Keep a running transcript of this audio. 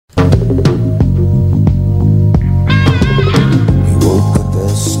Welcome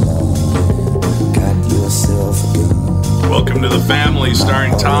to The Family,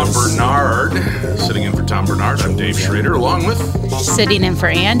 starring Tom Bernard. Sitting in for Tom Bernard, I'm Dave Schrader, along with... Sitting in for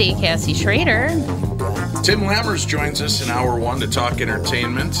Andy, Cassie Schrader. Tim Lammers joins us in Hour 1 to talk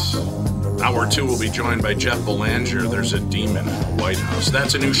entertainment. Hour 2 will be joined by Jeff Belanger. There's a demon in the White House.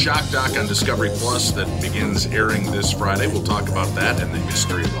 That's a new shock doc on Discovery Plus that begins airing this Friday. We'll talk about that and the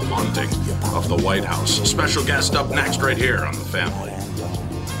history of the haunting of the White House. Special guest up next right here on The Family.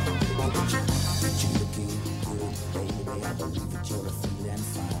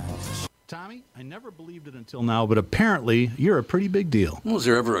 Tommy, I never believed it until now, but apparently you're a pretty big deal. Was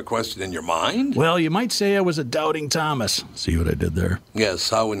there ever a question in your mind? Well, you might say I was a doubting Thomas. See what I did there? Yes,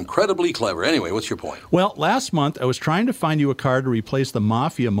 how incredibly clever. Anyway, what's your point? Well, last month I was trying to find you a car to replace the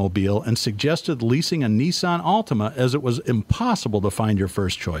Mafia Mobile and suggested leasing a Nissan Altima as it was impossible to find your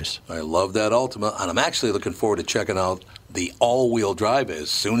first choice. I love that Altima, and I'm actually looking forward to checking out the all-wheel drive as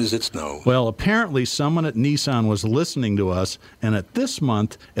soon as it snows. Well, apparently someone at Nissan was listening to us, and at this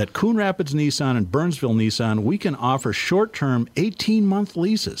month at Coon Rapids Nissan and Burnsville Nissan, we can offer short-term 18-month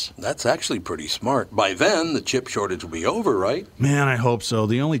leases. That's actually pretty smart. By then, the chip shortage will be over, right? Man, I hope so.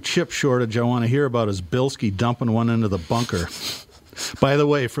 The only chip shortage I want to hear about is Bilski dumping one into the bunker. By the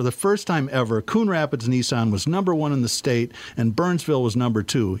way, for the first time ever, Coon Rapids Nissan was number 1 in the state, and Burnsville was number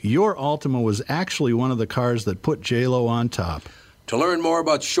 2. Your Altima was actually one of the cars that put J-Lo on top. To learn more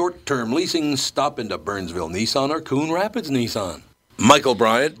about short-term leasing, stop into Burnsville Nissan or Coon Rapids Nissan. Michael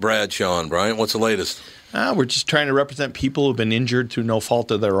Bryant, Bradshaw and Bryant, what's the latest? We're just trying to represent people who've been injured through no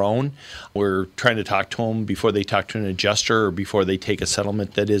fault of their own. We're trying to talk to them before they talk to an adjuster or before they take a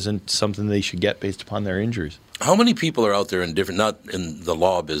settlement that isn't something they should get based upon their injuries. How many people are out there in different, not in the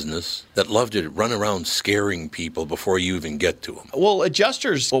law business, that love to run around scaring people before you even get to them? Well,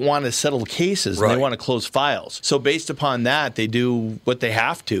 adjusters want to settle cases and Right. they want to close files. So based upon that, they do what they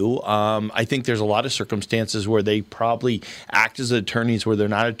have to. I think there's a lot of circumstances where they probably act as attorneys where they're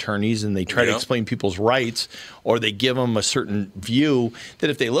not attorneys and they try to explain people's rights, or they give them a certain view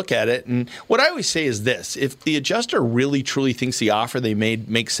that if they look at it. And what I always say is this: if the adjuster really truly thinks the offer they made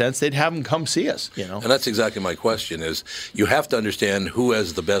makes sense, they'd have them come see us. And that's exactly my question is, you have to understand who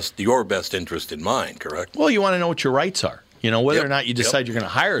has your best interest in mind, correct? Well, you want to know what your rights are. Whether or not you decide you're going to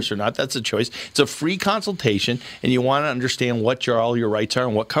hire us or not, that's a choice. It's a free consultation, and you want to understand what all your rights are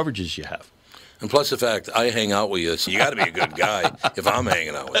and what coverages you have. And plus the fact I hang out with you, so you got to be a good guy if I'm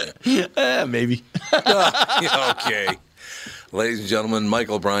hanging out with you. Maybe. Okay. Ladies and gentlemen,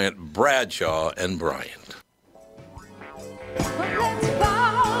 Michael Bryant, Bradshaw and Bryant.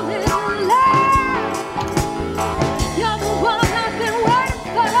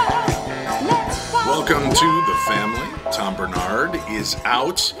 Welcome to The Family. Tom Bernard is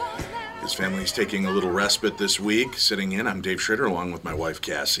out. His family's taking a little respite this week. Sitting in, I'm Dave Schrader, along with my wife,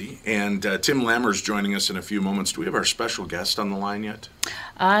 Cassie. And Tim Lammers joining us in a few moments. Do we have our special guest on the line yet?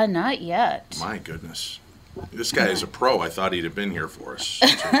 Not yet. My goodness. This guy is a pro. I thought he'd have been here for us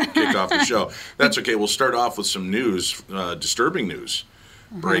to kick off the show. That's okay. We'll start off with some news, disturbing news,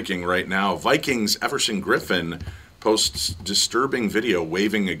 breaking right now. Vikings Everson Griffen posts disturbing video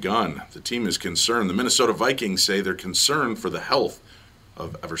waving a gun. The team is concerned. The Minnesota Vikings say they're concerned for the health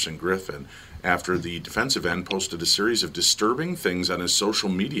of Everson Griffen after the defensive end posted a series of disturbing things on his social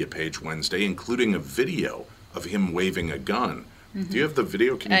media page Wednesday, including a video of him waving a gun. Do you have the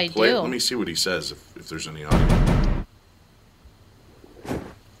video? Can you play it? Let me see what he says, if there's any audio.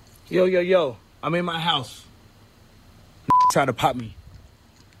 Yo, I'm in my house. Try to pop me.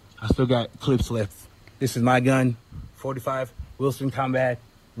 I still got clips left. This is my gun, 45 Wilson Combat,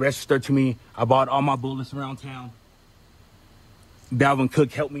 registered to me. I bought all my bullets around town. Dalvin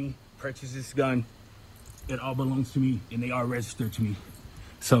Cook helped me purchase this gun. It all belongs to me, and they are registered to me.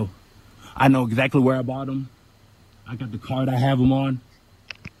 So I know exactly where I bought them. I got the card I have them on.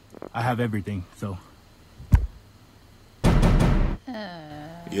 I have everything, so.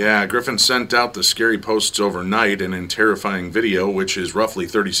 Yeah, Griffen sent out the scary posts overnight and in terrifying video, which is roughly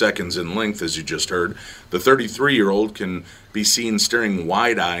 30 seconds in length, as you just heard. The 33-year-old can be seen staring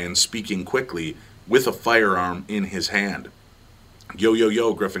wide-eyed and speaking quickly with a firearm in his hand. Yo,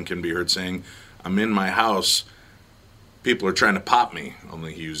 Griffen can be heard saying, I'm in my house. People are trying to pop me.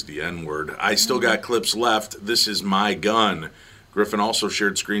 Only he used the N-word. I still got clips left. This is my gun. Griffen also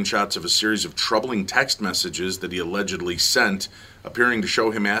shared screenshots of a series of troubling text messages that he allegedly sent, appearing to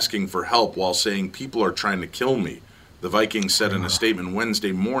show him asking for help while saying, people are trying to kill me. The Vikings said in a statement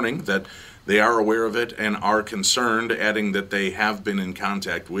Wednesday morning that they are aware of it and are concerned, adding that they have been in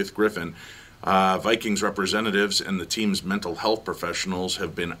contact with Griffen. Vikings representatives and the team's mental health professionals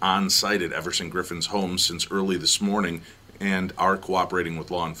have been on site at Everson Griffin's home since early this morning and are cooperating with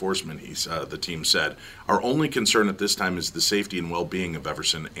law enforcement, the team said. Our only concern at this time is the safety and well-being of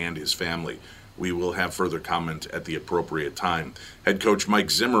Everson and his family. We will have further comment at the appropriate time. Head coach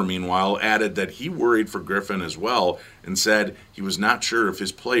Mike Zimmer, meanwhile, added that he worried for Griffin as well and said he was not sure if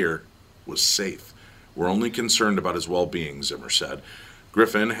his player was safe. We're only concerned about his well-being, Zimmer said.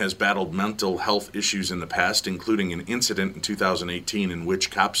 Griffin has battled mental health issues in the past, including an incident in 2018 in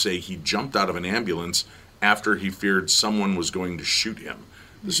which cops say he jumped out of an ambulance after he feared someone was going to shoot him.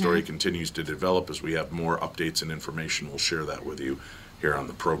 The story continues to develop. As we have more updates and information, we'll share that with you here on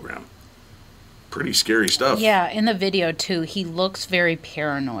the program. Pretty scary stuff. Yeah, in the video, too, he looks very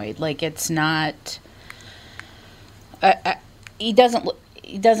paranoid. Like, it's not... he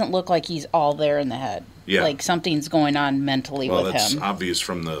doesn't look like he's all there in the head. Yeah. Like something's going on mentally with him. Well, that's obvious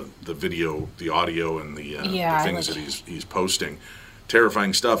from the video, the audio, and the things that he's posting.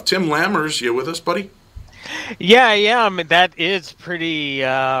 Terrifying stuff. Tim Lammers, you with us, buddy? Yeah, I mean, that is pretty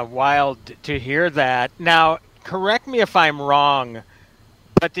wild to hear that. Now, correct me if I'm wrong,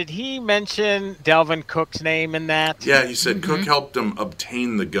 but did he mention Delvin Cook's name in that? Yeah, he said Cook helped him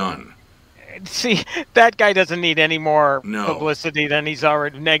obtain the gun. See, that guy doesn't need any more publicity than he's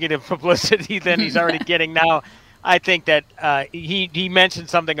already negative publicity than he's already getting now. I think that he mentioned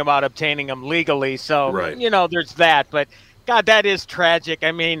something about obtaining them legally, so there's that. But God, that is tragic.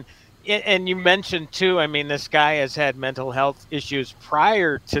 I mean, and you mentioned too. I mean, this guy has had mental health issues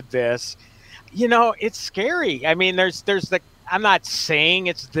prior to this. It's scary. I mean, there's the. I'm not saying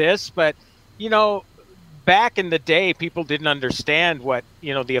it's this, but back in the day, people didn't understand what,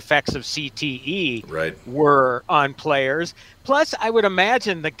 the effects of CTE were on players. Plus, I would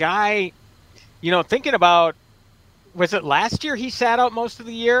imagine the guy, thinking about, was it last year he sat out most of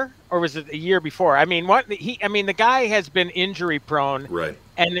the year, or was it a year before? I mean, the guy has been injury prone,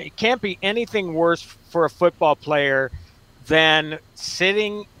 and it can't be anything worse for a football player than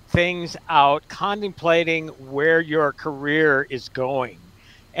sitting things out, contemplating where your career is going.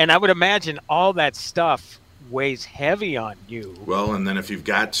 And I would imagine all that stuff weighs heavy on you. Well, and then if you've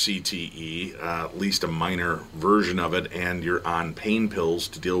got CTE, at least a minor version of it, and you're on pain pills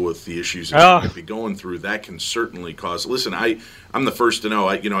to deal with the issues that you might be going through, that can certainly cause... Listen, I'm the first to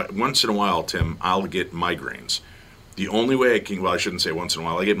know. Once in a while, Tim, I'll get migraines. The only way I can... Well, I shouldn't say once in a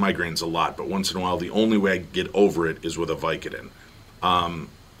while. I get migraines a lot, but once in a while, the only way I get over it is with a Vicodin.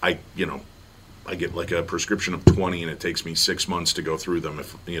 I get like a prescription of 20, and it takes me 6 months to go through them,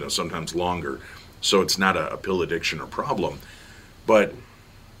 if sometimes longer. So it's not a pill addiction or problem. But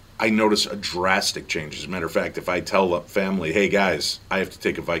I notice a drastic change. As a matter of fact, if I tell a family, hey, guys, I have to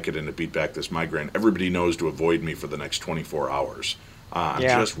take a Vicodin to beat back this migraine, everybody knows to avoid me for the next 24 hours. I'm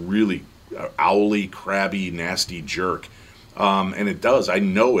just really owly, crabby, nasty jerk. And it does. I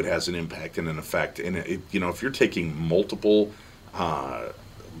know it has an impact and an effect. And, if you're taking multiple...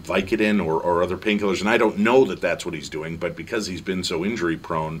 Vicodin or other painkillers, and I don't know that that's what he's doing, but because he's been so injury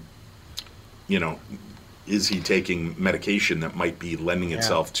prone, is he taking medication that might be lending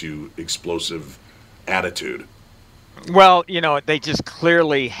itself to explosive attitude? Well, they just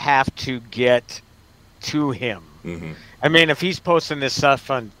clearly have to get to him. Mm-hmm. I mean, if he's posting this stuff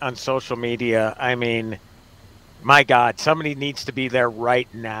on social media, I mean, my God, somebody needs to be there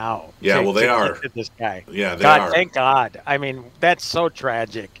right now. Yeah, they are. This guy. Yeah, they God, are. Thank God. I mean, that's so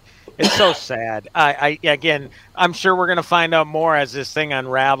tragic. It's so sad. Again, I'm sure we're going to find out more as this thing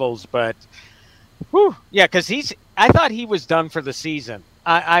unravels. But, because I thought he was done for the season.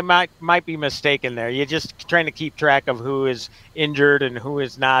 I might be mistaken there. You're just trying to keep track of who is injured and who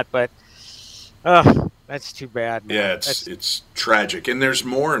is not. But, that's too bad, man. Yeah, it's tragic. And there's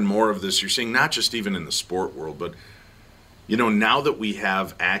more and more of this. You're seeing not just even in the sport world, but, now that we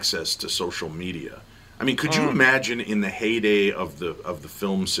have access to social media. I mean, could you imagine in the heyday of the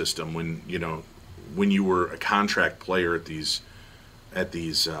film system when you were a contract player at these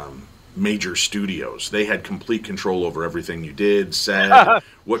major studios? They had complete control over everything you did, said,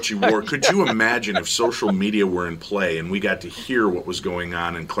 what you wore. Could you imagine if social media were in play and we got to hear what was going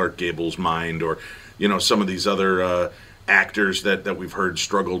on in Clark Gable's mind, or some of these other actors that we've heard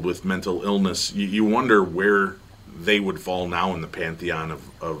struggled with mental illness? You wonder where they would fall now in the pantheon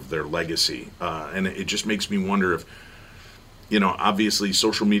of their legacy. And it just makes me wonder if, obviously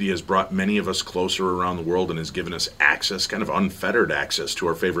social media has brought many of us closer around the world and has given us access, kind of unfettered access to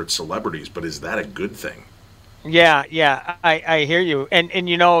our favorite celebrities. But is that a good thing? Yeah, I hear you. And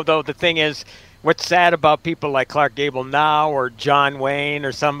though, the thing is, what's sad about people like Clark Gable now or John Wayne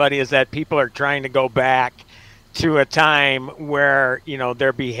or somebody is that people are trying to go back to a time where,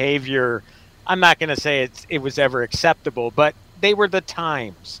 their behavior I'm not going to say it was ever acceptable, but they were the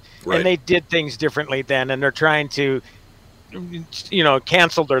times, and they did things differently then, and they're trying to,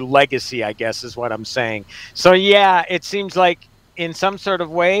 cancel their legacy, I guess is what I'm saying. So yeah, it seems like in some sort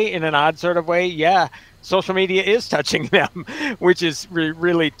of way, in an odd sort of way, yeah, social media is touching them, which is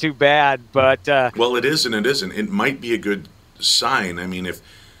really too bad. But well, it is and it isn't. It might be a good sign. I mean, if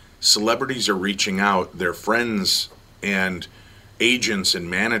celebrities are reaching out, their friends and agents and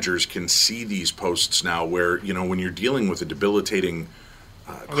managers can see these posts now where, when you're dealing with a debilitating,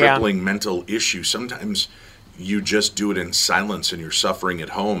 crippling mental issue, sometimes you just do it in silence and you're suffering at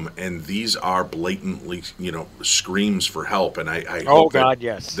home. And these are blatantly, screams for help. And I hope that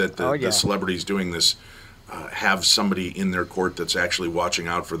the celebrities doing this have somebody in their court that's actually watching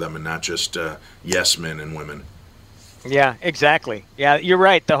out for them and not just yes men and women. Yeah, exactly. Yeah, you're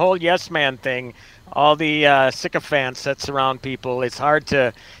right. The whole yes man thing, all the sycophants that surround people, it's hard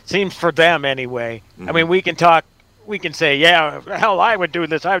to, seems for them anyway. Mm-hmm. I mean, we can say, yeah, hell, I would do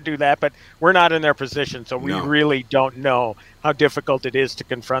this, I would do that, but we're not in their position, so we really don't know how difficult it is to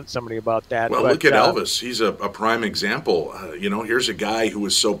confront somebody about that. Well, look at Elvis. He's a prime example. Here's a guy who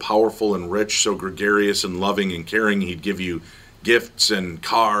was so powerful and rich, so gregarious and loving and caring. He'd give you gifts and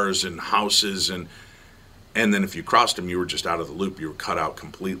cars and houses, and then if you crossed him, you were just out of the loop. You were cut out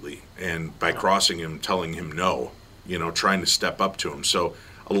completely. And by crossing him, telling him no, trying to step up to him. So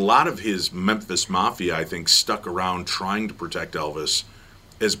a lot of his Memphis Mafia, I think, stuck around trying to protect Elvis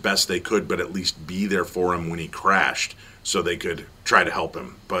as best they could, but at least be there for him when he crashed so they could try to help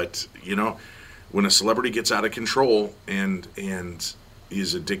him. But, when a celebrity gets out of control and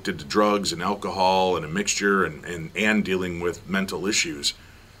is addicted to drugs and alcohol and a mixture and dealing with mental issues,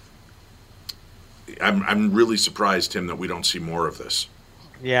 I'm really surprised, Tim, that we don't see more of this.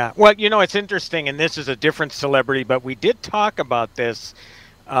 Yeah. Well, it's interesting, and this is a different celebrity, but we did talk about this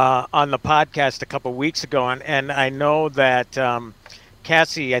on the podcast a couple weeks ago, and I know that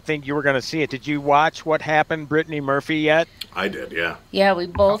Cassie, I think you were going to see it. Did you watch What Happened, Brittany Murphy, yet? I did, yeah. Yeah, we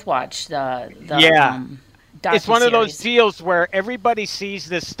both watched the it's one of those deals where everybody sees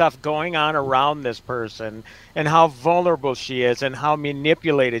this stuff going on around this person and how vulnerable she is and how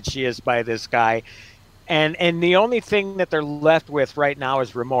manipulated she is by this guy. And the only thing that they're left with right now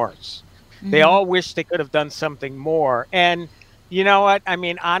is remorse. Mm-hmm. They all wish they could have done something more. And you know what? I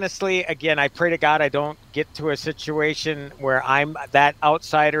mean, honestly, again, I pray to God I don't get to a situation where I'm that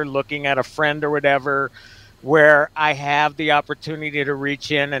outsider looking at a friend or whatever, where I have the opportunity to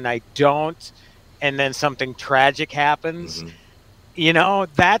reach in and I don't, and then something tragic happens. Mm-hmm.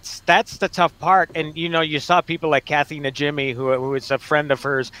 That's the tough part. And, you saw people like Kathy Najimy, who is a friend of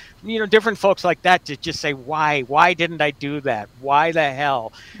hers, different folks like that to just say, why didn't I do that? Why the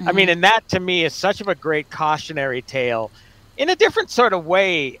hell? Mm-hmm. I mean, and that to me is such of a great cautionary tale in a different sort of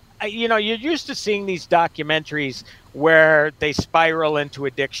way. You're used to seeing these documentaries where they spiral into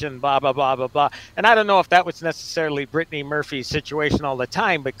addiction, blah, blah, blah, blah, blah. And I don't know if that was necessarily Brittany Murphy's situation all the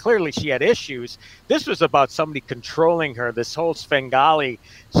time, but clearly she had issues. This was about somebody controlling her, this whole Svengali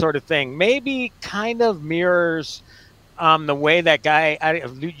sort of thing. Maybe kind of mirrors the way that guy,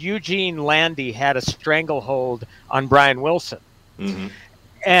 Eugene Landy, had a stranglehold on Brian Wilson. Mm-hmm.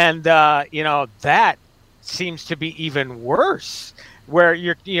 And, that seems to be even worse, where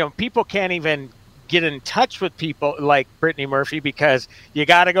people can't even get in touch with people like Brittany Murphy because you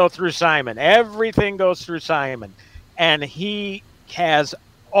got to go through Simon. Everything goes through Simon, and he has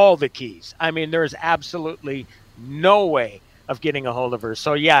all the keys. I mean, there's absolutely no way of getting a hold of her.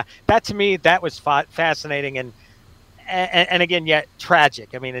 So yeah, that to me, that was fascinating and again, yet tragic.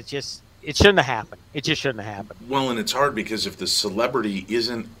 I mean, it shouldn't have happened. It just shouldn't have happened. Well, and it's hard because if the celebrity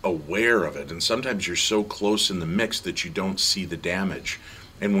isn't aware of it, and sometimes you're so close in the mix that you don't see the damage.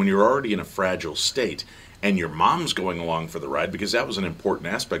 And when you're already in a fragile state, and your mom's going along for the ride, because that was an important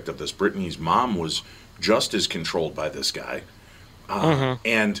aspect of this. Brittany's mom was just as controlled by this guy.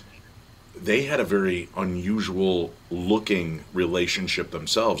 And they had a very unusual looking relationship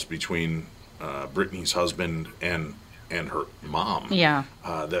themselves between Brittany's husband and her mom. Yeah.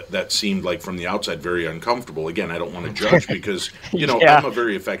 That seemed like from the outside very uncomfortable. Again, I don't want to judge because, I'm a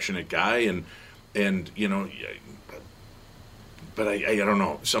very affectionate guy and but I don't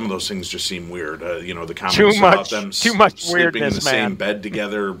know. Some of those things just seem weird. The comments about them sleeping in the same bed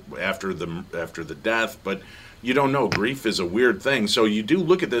together after the death. But you don't know. Grief is a weird thing. So you do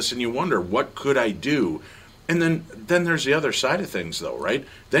look at this and you wonder, what could I do? And then there's the other side of things, though, right?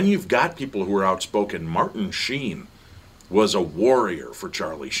 Then you've got people who are outspoken. Martin Sheen was a warrior for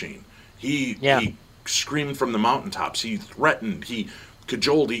Charlie Sheen. He screamed from the mountaintops. He threatened. He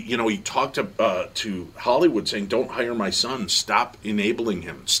cajoled. He talked to Hollywood saying, "Don't hire my son. Stop enabling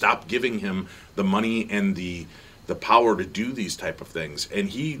him. Stop giving him the money and the power to do these type of things." And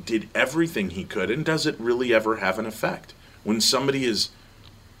he did everything he could. And does it really ever have an effect? When somebody is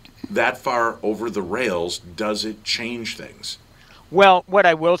that far over the rails, does it change things? Well, what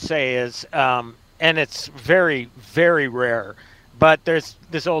I will say is, and it's very, very rare, but there's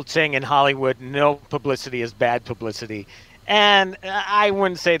this old saying in Hollywood, no publicity is bad publicity. And I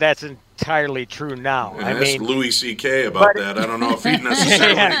wouldn't say that's entirely true now. And ask Louis C.K. about that. I don't know if he'd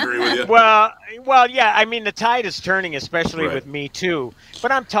necessarily agree with you. Well, yeah. I mean, the tide is turning, especially with Me Too.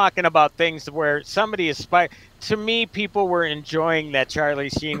 But I'm talking about things where somebody aspired. To me, people were enjoying that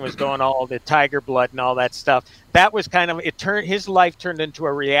Charlie Sheen was doing all the tiger blood and all that stuff. That was kind of his life turned into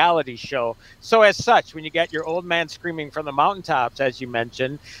a reality show. So as such, when you get your old man screaming from the mountaintops, as you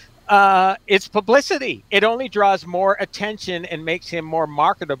mentioned, it's publicity. It only draws more attention and makes him more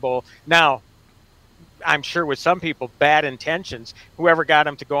marketable. Now, I'm sure with some people, bad intentions. Whoever got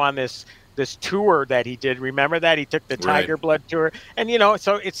him to go on this tour that he did, remember that he took the Tiger Blood tour, and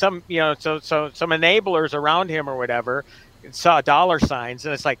so it's some so some enablers around him or whatever saw dollar signs,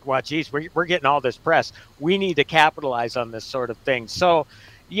 and it's like, well, geez, we're getting all this press. We need to capitalize on this sort of thing. So,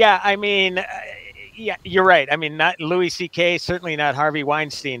 yeah, I mean. Yeah, you're right. I mean, not Louis C.K., certainly not Harvey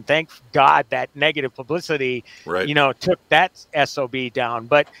Weinstein. Thank God that negative publicity, took that SOB down.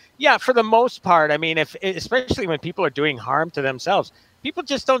 But yeah, for the most part, I mean, especially when people are doing harm to themselves, people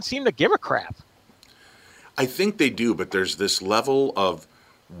just don't seem to give a crap. I think they do, but there's this level of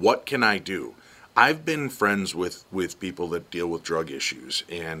what can I do? I've been friends with people that deal with drug issues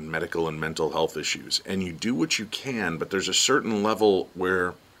and medical and mental health issues, and you do what you can, but there's a certain level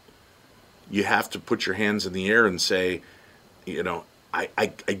where you have to put your hands in the air and say,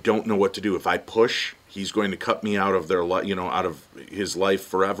 I don't know what to do. If I push, he's going to cut me out of out of his life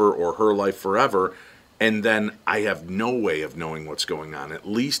forever or her life forever. And then I have no way of knowing what's going on. At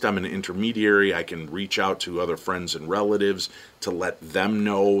least I'm an intermediary. I can reach out to other friends and relatives to let them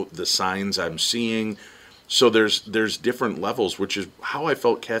know the signs I'm seeing. So there's different levels, which is how I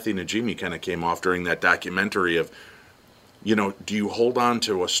felt Kathy Najimy kind of came off during that documentary of, do you hold on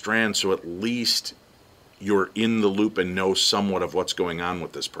to a strand so at least you're in the loop and know somewhat of what's going on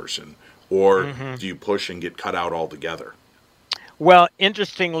with this person? Or do you push and get cut out altogether? Well,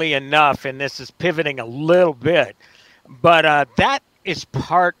 interestingly enough, and this is pivoting a little bit, but that is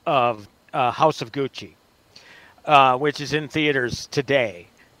part of House of Gucci, which is in theaters today,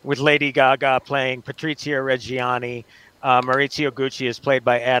 with Lady Gaga playing Patrizia Reggiani. Maurizio Gucci is played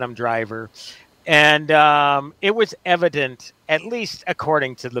by Adam Driver. And it was evident, at least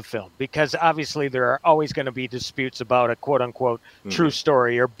according to the film, because obviously there are always going to be disputes about a quote-unquote true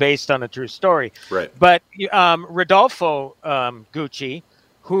story or based on a true story. Right. But Rodolfo Gucci,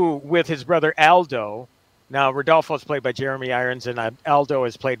 who with his brother Aldo, now Rodolfo is played by Jeremy Irons and Aldo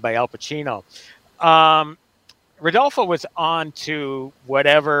is played by Al Pacino. Rodolfo was on to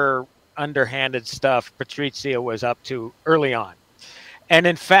whatever underhanded stuff Patrizia was up to early on. And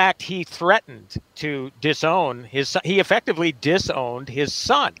in fact, he threatened to disown his son. He effectively disowned his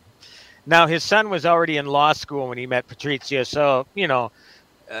son. Now, his son was already in law school when he met Patrizia. So,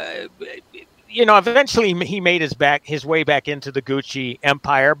 eventually he made his way back into the Gucci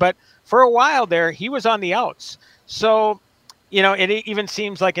empire. But for a while there, he was on the outs. So, it even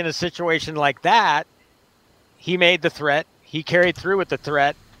seems like in a situation like that, he made the threat. He carried through with the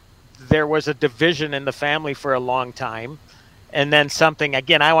threat. There was a division in the family for a long time. And then something,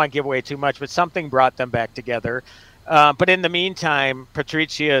 again, I don't want to give away too much, but something brought them back together. But in the meantime,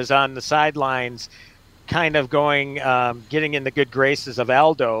 Patrizia is on the sidelines, kind of getting in the good graces of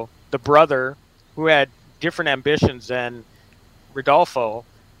Aldo, the brother, who had different ambitions than Rodolfo,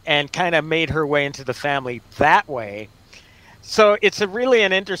 and kind of made her way into the family that way. So it's really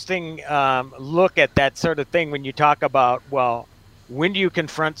an interesting look at that sort of thing when you talk about, well, when do you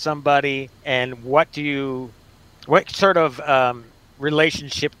confront somebody and what sort of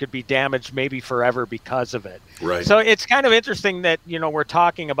relationship could be damaged maybe forever because of it. Right. So it's kind of interesting that, we're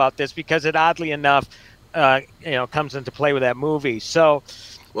talking about this because it oddly enough, comes into play with that movie. So,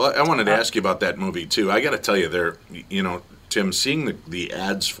 well, I wanted to ask you about that movie too. I got to tell you Tim, seeing the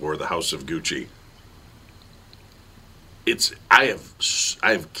ads for the House of Gucci, I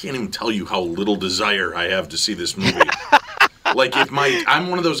can't even tell you how little desire I have to see this movie. Like I'm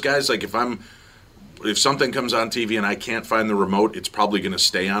one of those guys, like if something comes on TV and I can't find the remote, it's probably going to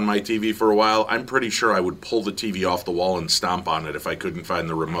stay on my TV for a while. I'm pretty sure I would pull the TV off the wall and stomp on it if I couldn't find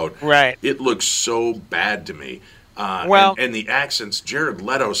the remote. Right. It looks so bad to me. And the accents, Jared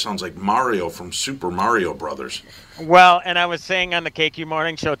Leto sounds like Mario from Super Mario Brothers. Well, and I was saying on the KQ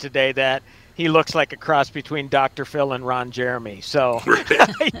Morning Show today that he looks like a cross between Dr. Phil and Ron Jeremy. So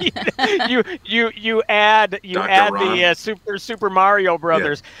you add the Super Mario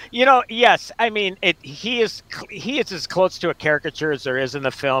Brothers. Yeah. Yes, I mean he is as close to a caricature as there is in the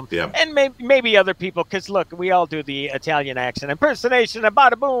film. Yeah. And maybe other people, because look, we all do the Italian accent impersonation and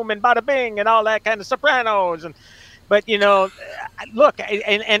bada boom and bada bing and all that kind of Sopranos But look,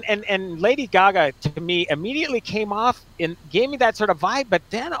 and Lady Gaga to me immediately came off and gave me that sort of vibe. But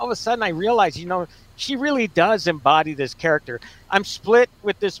then all of a sudden I realized, she really does embody this character. I'm split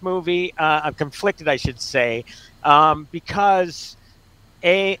with this movie. I'm conflicted, I should say, because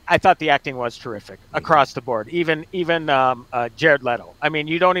I thought the acting was terrific across the board. Even Jared Leto. I mean,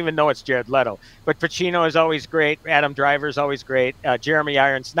 you don't even know it's Jared Leto. But Pacino is always great. Adam Driver is always great. Jeremy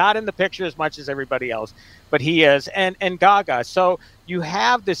Irons not in the picture as much as everybody else, but he is. And Gaga. So you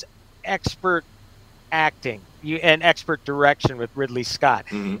have this expert acting and expert direction with Ridley Scott.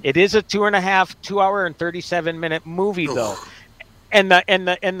 Mm-hmm. It is a 2 hour and 37-minute movie though, and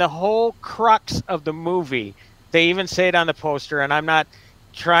the whole crux of the movie. They even say it on the poster, and I'm not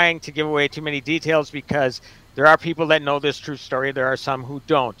trying to give away too many details because there are people that know this true story. There are some who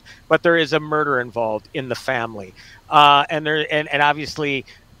don't, but there is a murder involved in the family, and obviously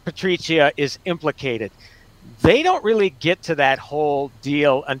Patricia is implicated. They don't really get to that whole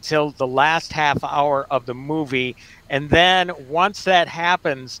deal until the last half hour of the movie, and then once that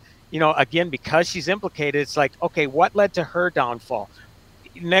happens, again, because she's implicated, it's like, okay, what led to her downfall?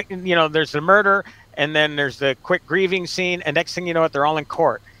 There's the murder. And then there's the quick grieving scene, and next thing you know, they're all in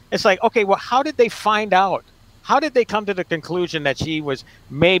court. It's like, okay, well, how did they find out? How did they come to the conclusion that she was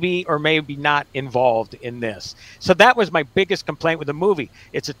maybe or maybe not involved in this? So that was my biggest complaint with the movie.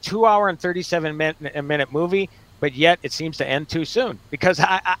 It's a 2 hour and 37-minute movie, but yet it seems to end too soon because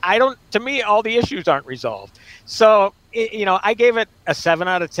I don't. To me, all the issues aren't resolved. So I gave it a 7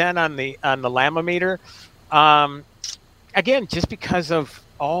 out of 10 on the Lamometer. Again, just because of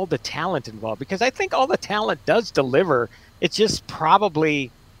all the talent involved, because I think all the talent does deliver. It's just probably,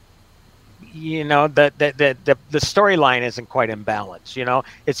 the storyline isn't quite in balance.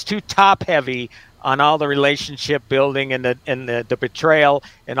 It's too top heavy on all the relationship building and the betrayal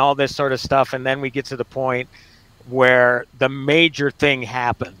and all this sort of stuff, and then we get to the point where the major thing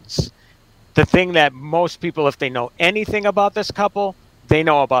happens. The thing that most people, if they know anything about this couple, they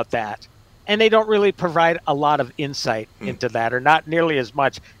know about that. And they don't really provide a lot of insight into that, or not nearly as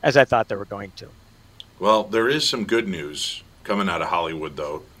much as I thought they were going to. Well, there is some good news coming out of Hollywood,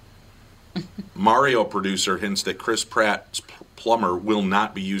 though. Mario producer hints that Chris Pratt's plumber will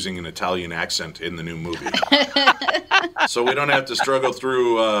not be using an Italian accent in the new movie. So we don't have to struggle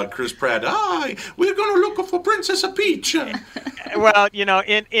through Chris Pratt. We're going to look for Princess Peach. Well,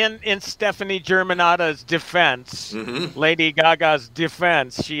 in Stephanie Germanotta's defense, Lady Gaga's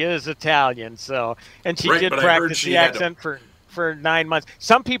defense, she is Italian. So, and she did practice the accent for 9 months.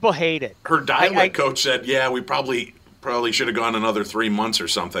 Some people hate it. Her dialect coach said, "Yeah, we probably should have gone another 3 months or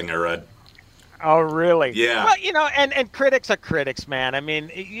something." I read. Oh, really? Yeah. Well, and critics are critics, man. I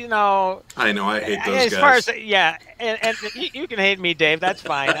mean, I know, I hate those guys. As far as, and you can hate me, Dave. That's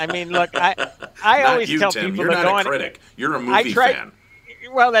fine. I mean, look, I always tell Tim. people you're to not go a critic. You're a movie fan.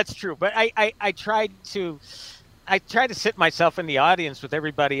 Well, that's true, but I try to sit myself in the audience with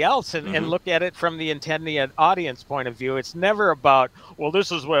everybody else and look at it from the intended audience point of view. It's never about, well,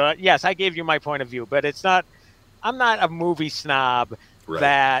 this is what. Yes, I gave you my point of view, but it's not. I'm not a movie snob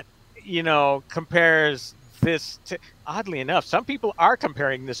that compares this to. Oddly enough, some people are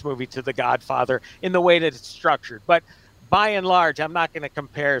comparing this movie to The Godfather in the way that it's structured, but by and large, I'm not going to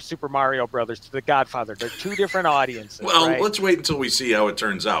compare Super Mario Brothers to The Godfather. They're two different audiences. Well, right? Let's wait until we see how it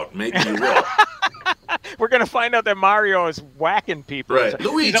turns out. Maybe you will. We're going to find out that Mario is whacking people. Right.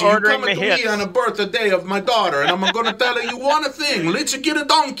 Luigi, you're coming to me on the birthday of my daughter, and I'm going to tell her you want a thing. Let's get a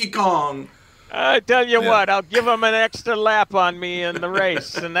Donkey Kong. I tell you what, I'll give him an extra lap on me in the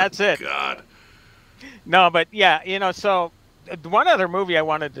race, and that's it. God. No, but so one other movie I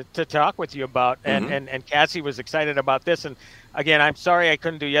wanted to talk with you about, and Cassie was excited about this. And again, I'm sorry I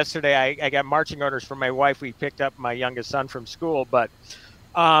couldn't do yesterday. I got marching orders from my wife. We picked up my youngest son from school. But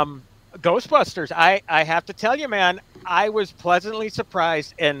Ghostbusters, I have to tell you, man, I was pleasantly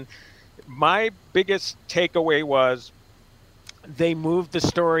surprised. And my biggest takeaway was they moved the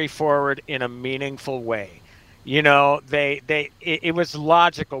story forward in a meaningful way. It was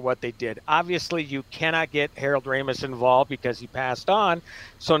logical what they did. Obviously, you cannot get Harold Ramis involved because he passed on.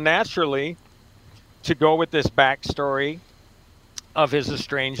 So naturally, to go with this backstory of his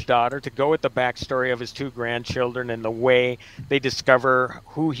estranged daughter, to go with the backstory of his 2 grandchildren and the way they discover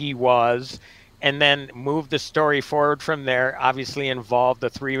who he was, and then move the story forward from there, obviously involve the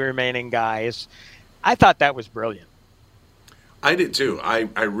 3 remaining guys. I thought that was brilliant. I did too. I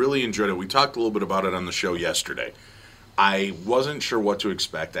really enjoyed it. We talked a little bit about it on the show yesterday. I wasn't sure what to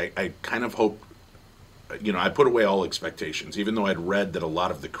expect. I kind of hoped, I put away all expectations, even though I'd read that a lot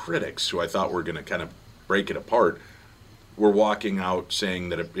of the critics, who I thought were going to kind of break it apart, were walking out saying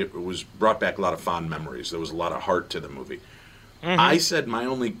that it was brought back a lot of fond memories. There was a lot of heart to the movie. Mm-hmm. I said my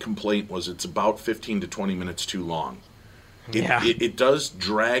only complaint was it's about 15 to 20 minutes too long. It does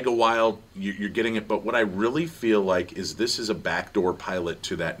drag a while. You're getting it, but what I really feel like is this is a backdoor pilot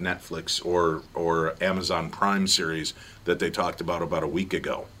to that Netflix or Amazon Prime series that they talked about a week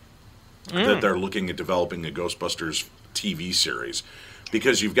ago. That they're looking at developing a Ghostbusters TV series,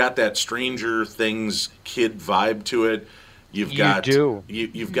 because you've got that Stranger Things kid vibe to it. You've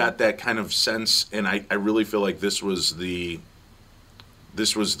got that kind of sense, and I really feel like this was the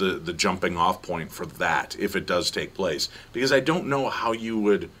jumping off point for that, if it does take place, because I don't know how you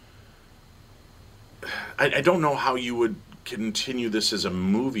would continue this as a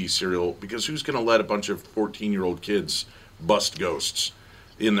movie serial, because who's going to let a bunch of 14-year-old kids bust ghosts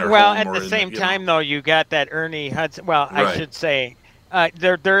in their home? Well, at the same time, though, you got that Ernie Hudson. Well, right. I should say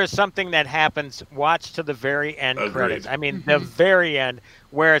there is something that happens. Watch to the very end credits. I mean, the very end,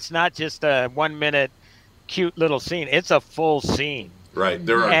 where it's not just a 1-minute cute little scene; it's a full scene. Right,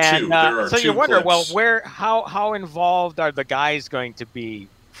 there are two. So you wonder, how involved are the guys going to be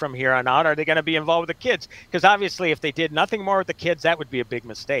from here on out? Are they going to be involved with the kids? Because obviously, if they did nothing more with the kids, that would be a big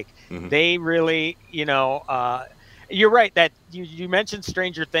mistake. Mm-hmm. They really, you're right that you mentioned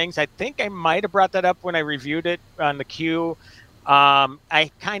Stranger Things. I think I might have brought that up when I reviewed it on the Q.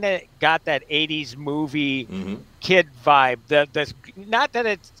 I kind of got that 80s movie kid vibe. Not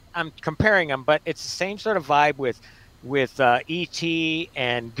that I'm comparing them, but it's the same sort of vibe with E.T.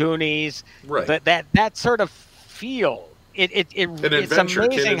 and Goonies, right? That sort of feel. It's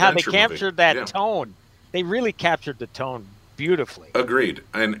amazing how they captured that tone. They really captured the tone beautifully. Agreed,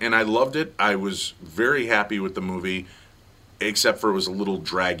 and I loved it. I was very happy with the movie, except for it was a little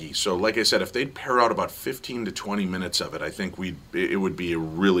draggy. So, like I said, if they'd pare out about 15 to 20 minutes of it, I think it would be a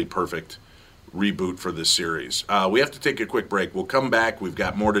really perfect reboot for this series. We have to take a quick break. We'll come back. We've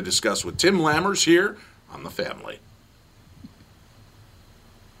got more to discuss with Tim Lammers here on The Family.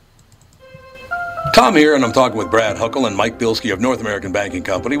 Tom here, and I'm talking with Brad Huckle and Mike Bilski of North American Banking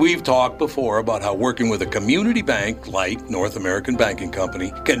Company. We've talked before about how working with a community bank like North American Banking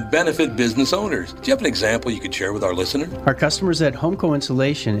Company can benefit business owners. Do you have an example you could share with our listener? Our customers at Homeco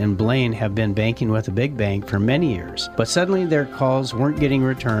Insulation in Blaine have been banking with a big bank for many years, but suddenly their calls weren't getting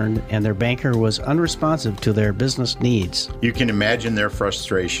returned and their banker was unresponsive to their business needs. You can imagine their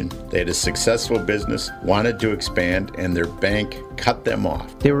frustration. They had a successful business, wanted to expand, and their bank cut them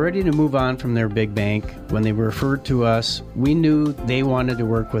off. They were ready to move on from their big bank. When they were referred to us, we knew they wanted to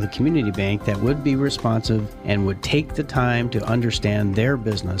work with a community bank that would be responsive and would take the time to understand their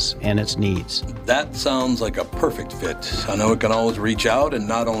business and its needs. That sounds like a perfect fit. I know it can always reach out and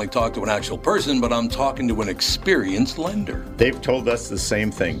not only talk to an actual person, but I'm talking to an experienced lender. They've told us the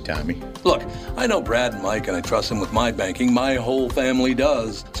same thing, Tommy. Look, I know Brad and Mike, and I trust them with my banking. My whole family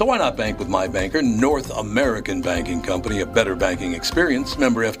does. So why not bank with my banker, North American Banking Company, a better banking experience,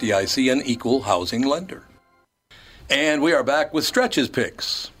 member FDIC, and equal housing lender. And we are back with Stretch's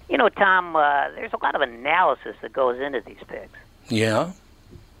picks. You know, Tom, there's a lot of analysis that goes into these picks. Yeah?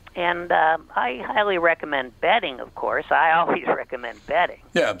 And I highly recommend betting, of course. I always recommend betting.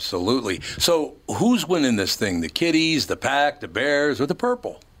 Yeah, absolutely. So who's winning this thing? The Kitties, the Pack, the Bears, or the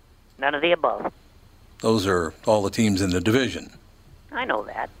Purple? None of the above. Those are all the teams in the division. I know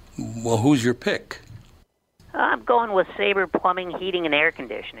that. Well, who's your pick? I'm going with Sabre Plumbing, Heating, and Air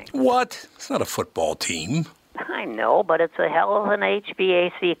Conditioning. What? It's not a football team. I know, but it's a hell of an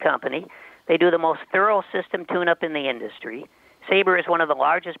HVAC company. They do the most thorough system tune-up in the industry. Sabre is one of the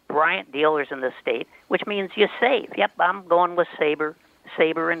largest Bryant dealers in the state, which means you save. Yep, I'm going with Sabre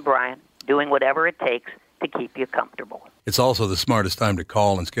and Bryant, doing whatever it takes to keep you comfortable. It's also the smartest time to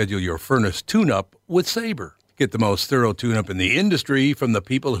call and schedule your furnace tune-up with Sabre. Get the most thorough tune-up in the industry from the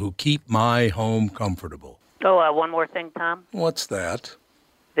people who keep my home comfortable. Oh, one more thing, Tom. What's that?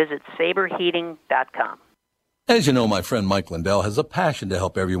 Visit saberheating.com. As you know, my friend Mike Lindell has a passion to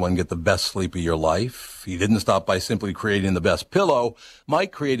help everyone get the best sleep of your life. He didn't stop by simply creating the best pillow.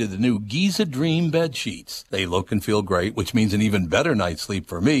 Mike created the new Giza Dream bed sheets. They look and feel great, which means an even better night's sleep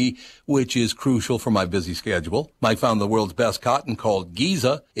for me, which is crucial for my busy schedule. Mike found the world's best cotton called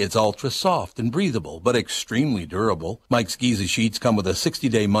Giza. It's ultra soft and breathable, but extremely durable. Mike's Giza sheets come with a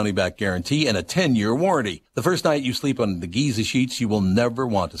 60-day money-back guarantee and a 10-year warranty. The first night you sleep on the Giza sheets, you will never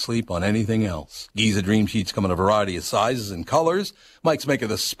want to sleep on anything else. Giza Dream sheets come in a variety of sizes and colors. Mike's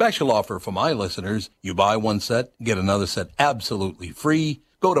making a special offer for my listeners. You buy one set, get another set absolutely free.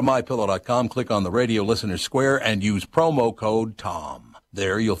 Go to MyPillow.com, click on the radio listener square, and use promo code TOM.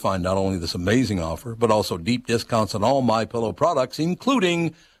 There you'll find not only this amazing offer, but also deep discounts on all MyPillow products,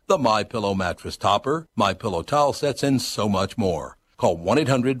 including the MyPillow mattress topper, MyPillow towel sets, and so much more. Call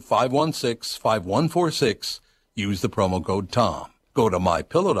 1-800-516-5146. Use the promo code TOM. Go to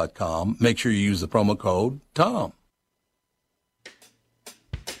MyPillow.com. Make sure you use the promo code TOM.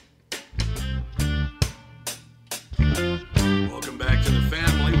 Welcome back to the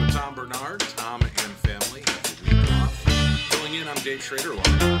family with Tom Bernard. Tom and family have a week off. Filling in, I'm Dave Schrader, along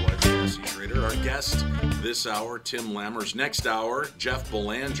with my wife, Cassie Schrader. Our guest this hour, Tim Lammers. Next hour, Jeff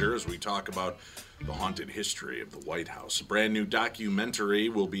Belanger, as we talk about the haunted history of the White House. A brand new documentary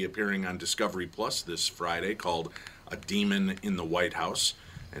will be appearing on Discovery Plus this Friday called A Demon in the White House.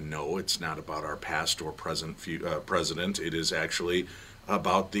 And no, it's not about our past or present president. It is actually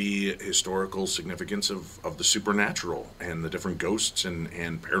about the historical significance of the supernatural and the different ghosts and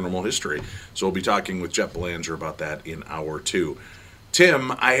paranormal history. So we'll be talking with Jeff Belanger about that in hour 2.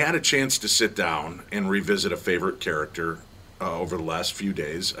 Tim, I had a chance to sit down and revisit a favorite character over the last few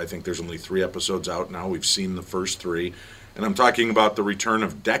days. I think there's only 3 episodes out now. We've seen the first 3. And I'm talking about the return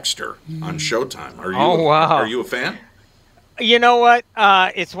of Dexter on Showtime. Are you a fan? You know what?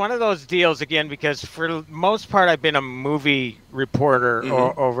 It's one of those deals, again, because for the most part, I've been a movie reporter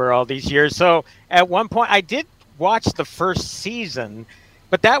over all these years. So at one point, I did watch the first season,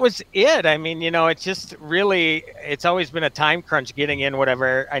 but that was it. I mean, it's just really, it's always been a time crunch getting in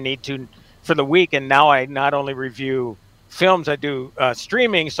whatever I need to for the week. And now I not only review films, I do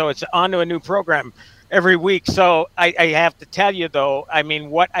streaming. So it's on to a new program every week. So I have to tell you, though, I mean,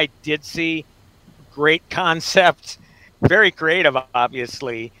 what I did see, great concept, very creative,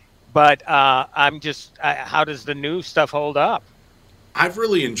 obviously. But I'm just, how does the new stuff hold up? I've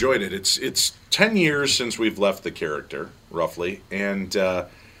really enjoyed it. It's 10 years since we've left the character, roughly. And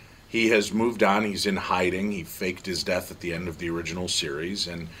he has moved on. He's in hiding. He faked his death at the end of the original series.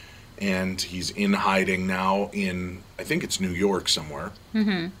 And he's in hiding now in, I think it's New York somewhere.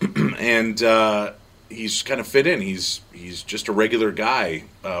 Mm-hmm. And he's kind of fit in. He's just a regular guy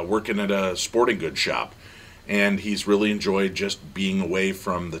working at a sporting goods shop. And he's really enjoyed just being away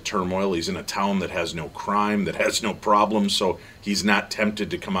from the turmoil. He's in a town that has no crime, that has no problems, so he's not tempted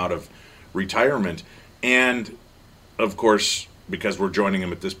to come out of retirement. And, of course, because we're joining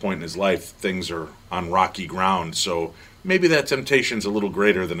him at this point in his life, things are on rocky ground. So maybe that temptation's a little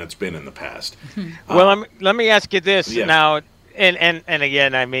greater than it's been in the past. Well, let me ask you this now. And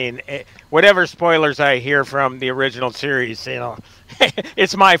again, I mean, whatever spoilers I hear from the original series,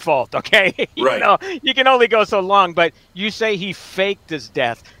 it's my fault, okay? Right. You can only go so long, but you say he faked his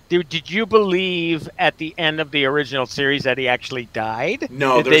death. Did you believe at the end of the original series that he actually died?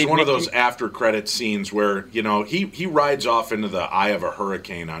 No, there's one of those after-credit scenes where, he rides off into the eye of a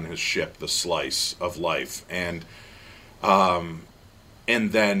hurricane on his ship, the Slice of Life, and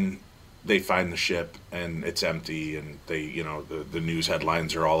then they find the ship and it's empty, and they, the news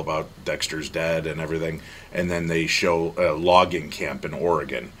headlines are all about Dexter's dead and everything, and then they show a logging camp in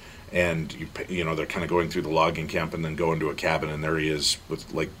Oregon, and they're kind of going through the logging camp and then go into a cabin, and there he is with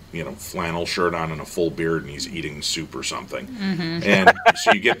flannel shirt on and a full beard, and he's eating soup or something. Mm-hmm. And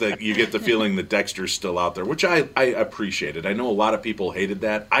so you get the feeling that Dexter's still out there, which I appreciated. I know a lot of people hated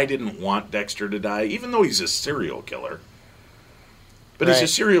that. I didn't want Dexter to die, even though he's a serial killer. But he's a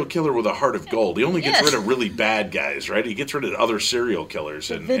serial killer with a heart of gold. He only gets rid of really bad guys, right? He gets rid of other serial killers.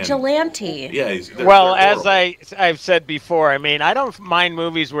 Vigilante. As I've said before, I mean, I don't mind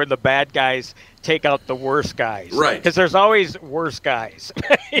movies where the bad guys take out the worst guys. Right. Because there's always worse guys.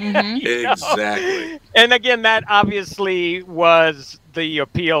 Exactly. And again, that obviously was the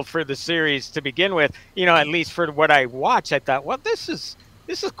appeal for the series to begin with. At least for what I watched, I thought, well, this is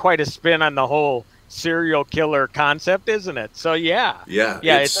quite a spin on the whole serial killer concept, isn't it? So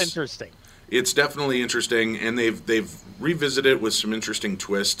it's interesting. It's definitely interesting, and they've revisited it with some interesting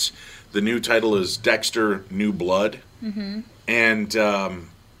twists. The new title is Dexter: New Blood, and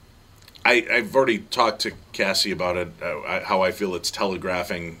I've already talked to Cassie about it, how I feel it's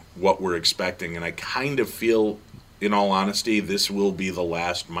telegraphing what we're expecting, and I kind of feel, in all honesty, this will be the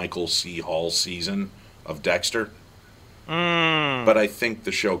last Michael C. Hall season of Dexter. But I think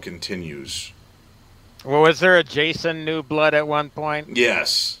the show continues. Well, was there a Jason New Blood at one point?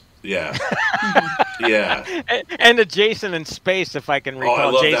 Yes. Yeah. Yeah. And a Jason in space, if I can recall. Oh, I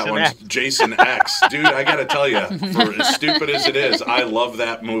love Jason that one. X. Jason X. Dude, I got to tell you, for as stupid as it is, I love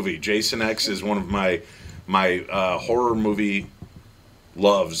that movie. Jason X is one of my horror movie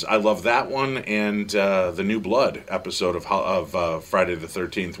loves. I love that one and the New Blood episode of Friday the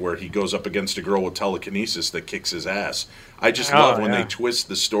 13th, where he goes up against a girl with telekinesis that kicks his ass. I just love when they twist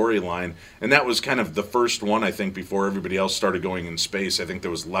the storyline. And that was kind of the first one, I think, before everybody else started going in space. I think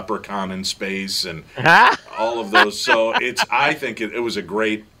there was Leprechaun in space and all of those. So I think it was a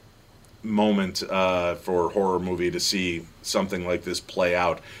great moment for a horror movie to see something like this play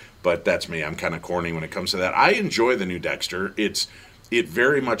out. But that's me. I'm kind of corny when it comes to that. I enjoy the new Dexter. It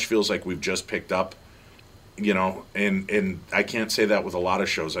very much feels like we've just picked up, and I can't say that with a lot of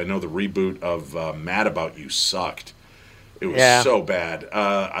shows. I know the reboot of Mad About You sucked. It was so bad.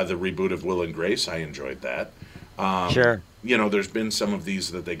 The reboot of Will and Grace, I enjoyed that. Sure. There's been some of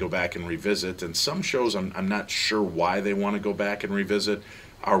these that they go back and revisit, and some shows I'm not sure why they want to go back and revisit.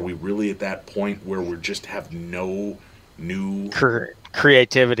 Are we really at that point where we just have no new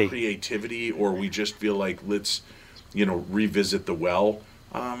creativity, or we just feel like let's revisit the well?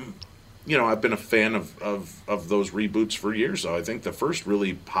 I've been a fan of those reboots for years, though. I think the first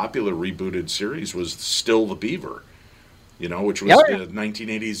really popular rebooted series was Still the Beaver, which was the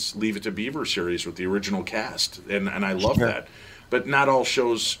 1980s Leave It to Beaver series with the original cast, and I love that. But not all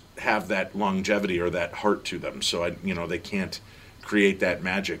shows have that longevity or that heart to them, so they can't create that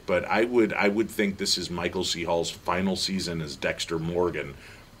magic. But I would think this is Michael C. Hall's final season as Dexter Morgan,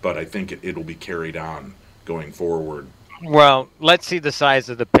 but I think it'll be carried on going forward. Well, let's see the size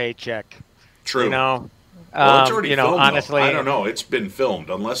of the paycheck. True. Well, it's already filmed, honestly, though. I don't know. It's been filmed,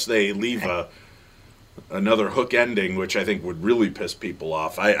 unless they leave another hook ending, which I think would really piss people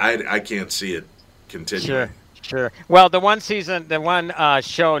off. I can't see it continuing. Sure. Well, the one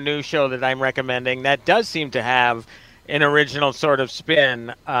new show that I'm recommending that does seem to have an original sort of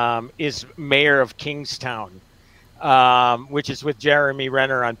spin is Mayor of Kingstown, which is with Jeremy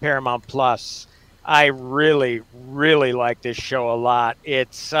Renner on Paramount Plus. I really, really like this show a lot.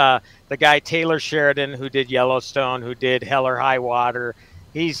 It's the guy Taylor Sheridan, who did Yellowstone, who did Hell or High Water.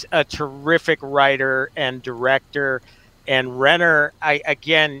 He's a terrific writer and director. And Renner,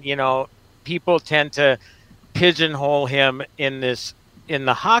 people tend to pigeonhole him in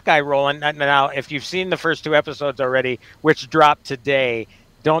the Hawkeye role. And now, if you've seen the first 2 episodes already, which dropped today,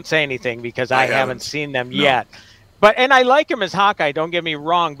 don't say anything because I haven't seen them yet. And I like him as Hawkeye, don't get me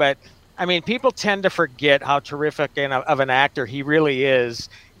wrong, but I mean, people tend to forget how terrific of an actor he really is,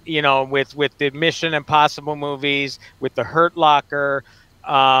 with the Mission Impossible movies, with the Hurt Locker,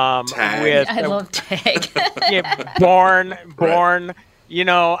 Tag. I love Tag. Born.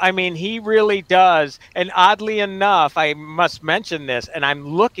 He really does. And oddly enough, I must mention this, and I'm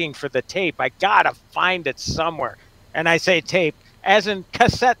looking for the tape. I gotta find it somewhere. And I say tape, as in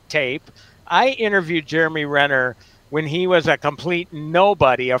cassette tape. I interviewed Jeremy Renner when he was a complete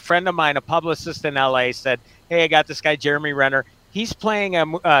nobody. A friend of mine, a publicist in LA, said, "Hey, I got this guy, Jeremy Renner. He's playing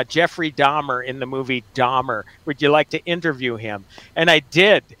Jeffrey Dahmer in the movie Dahmer. Would you like to interview him?" And I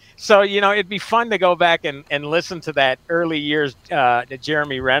did. So, it'd be fun to go back and listen to that early years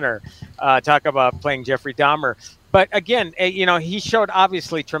Jeremy Renner talk about playing Jeffrey Dahmer. But again, he showed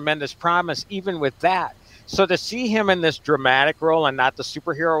obviously tremendous promise even with that. So to see him in this dramatic role and not the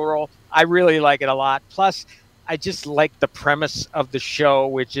superhero role, I really like it a lot. Plus, I just like the premise of the show,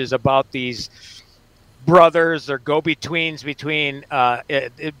 which is about these brothers or go-betweens between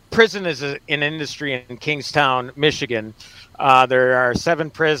prison is an industry in Kingstown, Michigan. There are 7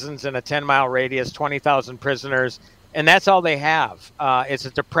 prisons in a 10-mile radius, 20,000 prisoners, and that's all they have. It's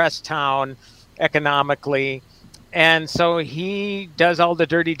a depressed town economically, and so he does all the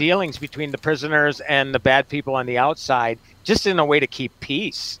dirty dealings between the prisoners and the bad people on the outside, just in a way to keep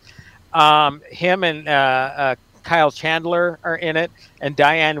peace. Him and Kyle Chandler are in it, and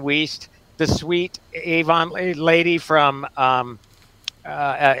Diane Wiest, the sweet Avon lady from Edward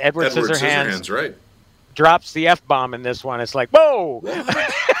Scissorhands, right? Drops the F-bomb in this one. It's like, whoa!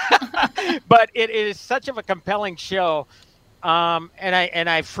 But it is such of a compelling show, and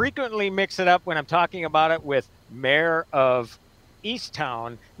I frequently mix it up when I'm talking about it with Mayor of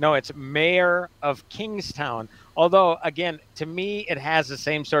Easttown. No, it's Mayor of Kingstown. Although, again, to me, it has the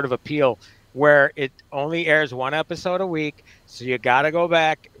same sort of appeal. where it only airs one episode a week. So you got to go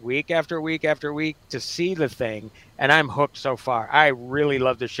back week after week after week to see the thing. And I'm hooked so far. I really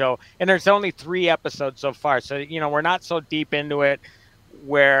love the show. And there's only 3 episodes so far. So, we're not so deep into it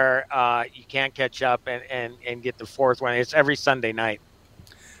where you can't catch up and get the 4th one. It's every Sunday night.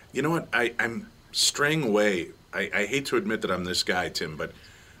 You know what? I'm straying away. I hate to admit that I'm this guy, Tim, but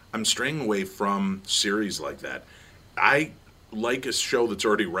I'm straying away from series like that. I like a show that's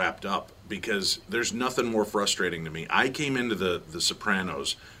already wrapped up because there's nothing more frustrating to me. I came into the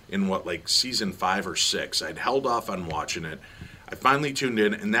Sopranos in season 5 or 6. I'd held off on watching it. I finally tuned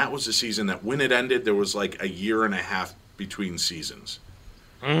in, and that was the season that when it ended, there was a year and a half between seasons.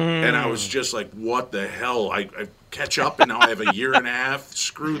 And I was just like, what the hell? I catch up, and now I have a year and a half?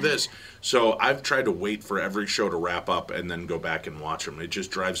 Screw this. So I've tried to wait for every show to wrap up and then go back and watch them. It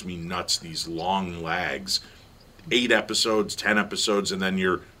just drives me nuts, these long lags. 8 episodes, 10 episodes, and then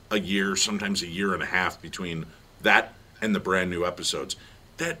you're a year, sometimes a year and a half between that and the brand new episodes.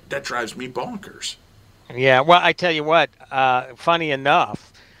 That drives me bonkers. Yeah, well, I tell you what, funny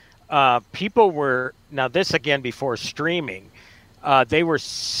enough, people were, now this again before streaming, they were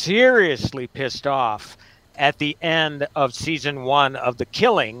seriously pissed off at the end of season 1 of The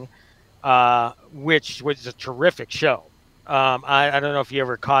Killing, which was a terrific show. I don't know if you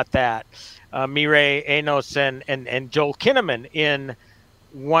ever caught that. Mireille Enos and Joel Kinnaman in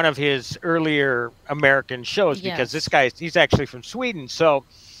one of his earlier American shows, because this guy, he's actually from Sweden. So,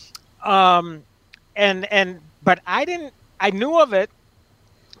 but I knew of it.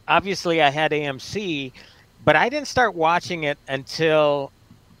 Obviously I had AMC, but I didn't start watching it until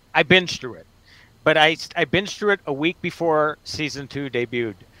I binged through it. But I binged through it a week before season 2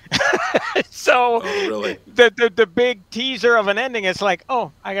 debuted. So really? the big teaser of an ending, it's like,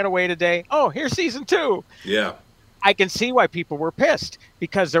 oh, I got to wait a day. Oh, here's season 2. Yeah. I can see why people were pissed,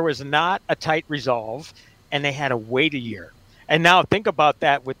 because there was not a tight resolve and they had to wait a year. And now think about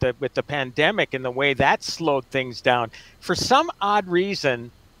that with the pandemic and the way that slowed things down. For some odd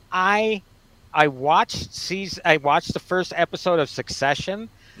reason, I watched the first episode of Succession,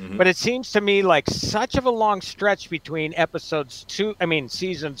 but it seems to me like such of a long stretch between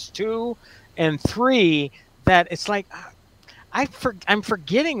seasons 2 and 3 that it's like I'm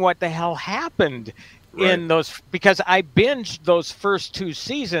forgetting what the hell happened in those, because I binged those first 2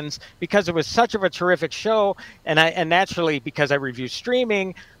 seasons because it was such of a terrific show, and naturally because I review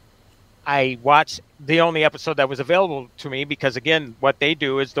streaming, I watched the only episode that was available to me, because again, what they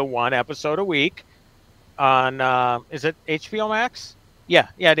do is the 1 episode a week on is it HBO Max? Yeah,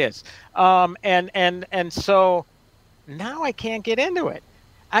 it is. And so now I can't get into it.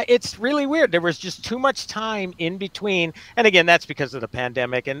 It's really weird. There was just too much time in between, and again, that's because of the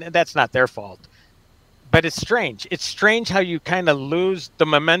pandemic, and that's not their fault. But it's strange. It's strange how you kind of lose the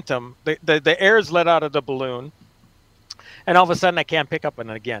momentum. The air is let out of the balloon, and all of a sudden I can't pick up on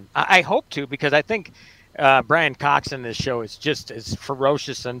it again. I hope to, because I think Brian Cox in this show is just as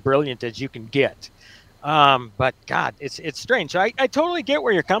ferocious and brilliant as you can get. But God, it's strange. I totally get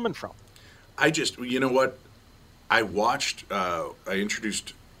where you're coming from. You know what? I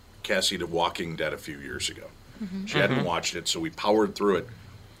introduced Cassie to Walking Dead a few years ago. She hadn't watched it, so we powered through it.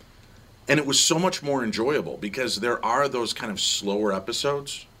 And it was so much more enjoyable because there are those kind of slower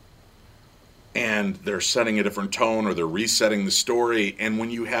episodes and they're setting a different tone or they're resetting the story. And when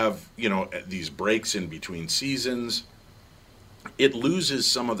you have, these breaks in between seasons, it loses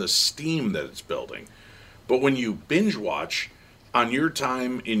some of the steam that it's building. But when you binge watch on your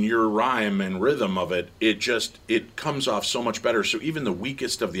time, in your rhyme and rhythm of it, it comes off so much better. So even the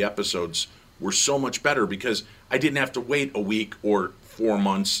weakest of the episodes were so much better because I didn't have to wait a week or 4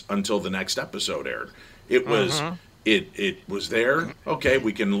 months until the next episode aired. It was it was there. Okay,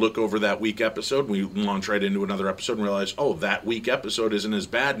 we can look over that week episode. We launch right into another episode and realize, oh, that week episode isn't as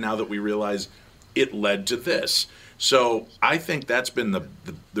bad now that we realize it led to this. So I think that's been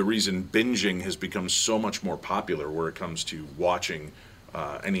the reason binging has become so much more popular where it comes to watching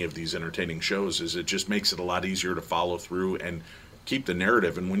any of these entertaining shows, is it just makes it a lot easier to follow through and keep the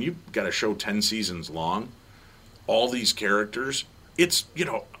narrative. And when you've got a show 10 seasons long, all these characters, it's,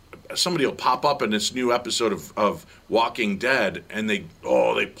 somebody will pop up in this new episode of Walking Dead and they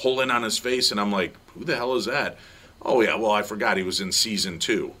pull in on his face and I'm like, who the hell is that? Oh yeah, well I forgot he was in season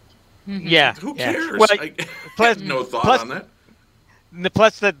 2. Yeah. Who cares? Well, I had no thought on that.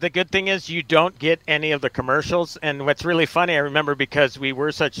 Plus, the good thing is you don't get any of the commercials. And what's really funny, I remember because we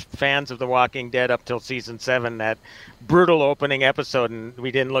were such fans of The Walking Dead up till season 7, that brutal opening episode, and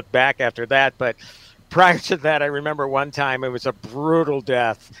we didn't look back after that. But prior to that, I remember one time it was a brutal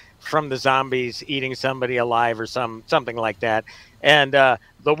death from the zombies eating somebody alive or something like that. And The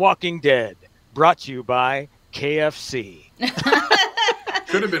Walking Dead, brought to you by KFC.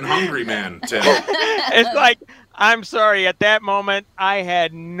 Could have been Hungry Man, Tim. It's like, I'm sorry, at that moment, I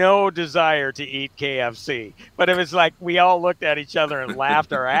had no desire to eat KFC. But it was like we all looked at each other and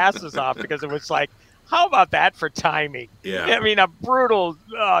laughed our asses off because it was like, how about that for timing? Yeah. I mean, a brutal,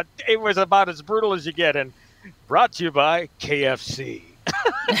 it was about as brutal as you get. And brought to you by KFC.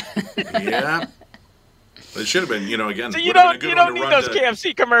 Yeah. It should have been, again. So you don't need those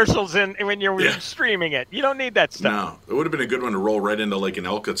KFC commercials when you're streaming it. You don't need that stuff. No, it would have been a good one to roll right into like an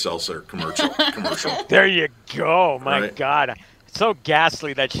Alka-Seltzer commercial. There you go. My God. So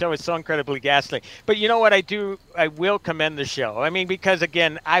ghastly. That show is so incredibly ghastly. But you know what I will commend the show. I mean, because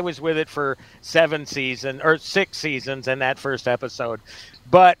again, I was with it for 6 seasons in that first episode.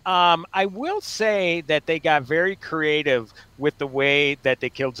 But I will say that they got very creative with the way that they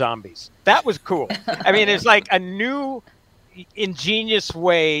killed zombies. That was cool. I mean, it's like a new, ingenious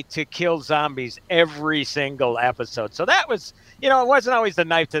way to kill zombies every single episode. So that was, it wasn't always the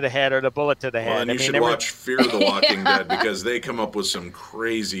knife to the head or the bullet to the head. Well, and you should watch Fear the Walking Dead because they come up with some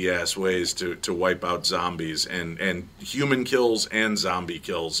crazy-ass ways to wipe out zombies. And human kills and zombie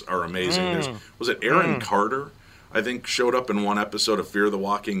kills are amazing. Was it Aaron Carter? I think showed up in one episode of Fear the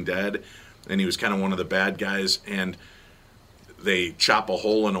Walking Dead, and he was kind of one of the bad guys, and they chop a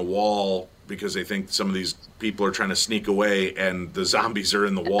hole in a wall because they think some of these people are trying to sneak away, and the zombies are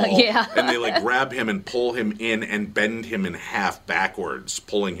in the wall, and they like grab him and pull him in and bend him in half backwards,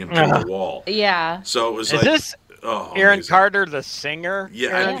 pulling him through the wall. Yeah. So it was Is this Aaron amazing. Carter, the singer?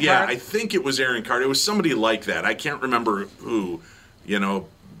 Yeah, I think it was Aaron Carter. It was somebody like that. I can't remember who,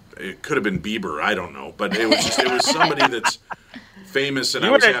 It could have been Bieber. I don't know, but it was somebody that's famous, and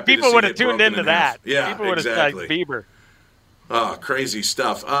I was happy people to see would have it tuned broken into in that. half. Yeah, people would exactly. have liked Bieber. Oh, crazy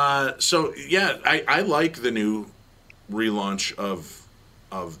stuff. So yeah, I like the new relaunch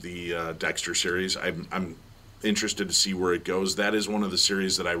of the Dexter series. I'm interested to see where it goes. That is one of the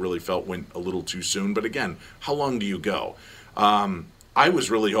series that I really felt went a little too soon. But again, how long do you go? I was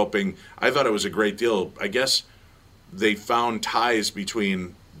really hoping. I thought it was a great deal. I guess they found ties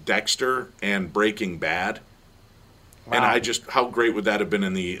between Dexter and Breaking Bad. Wow. And how great would that have been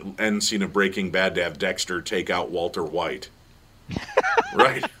in the end scene of Breaking Bad to have Dexter take out Walter White?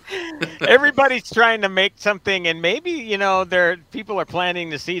 Right. Everybody's trying to make something, and maybe, people are planting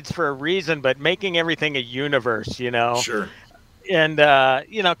the seeds for a reason, but making everything a universe, Sure. And,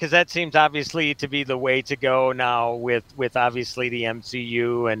 because that seems obviously to be the way to go now with obviously the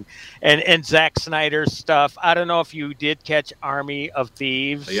MCU and Zack Snyder's stuff. I don't know if you did catch Army of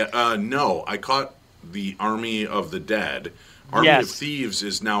Thieves. Yeah, no, I caught the Army of the Dead. Army of Thieves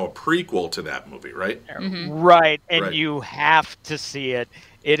is now a prequel to that movie, right? Mm-hmm. Right, and you have to see it.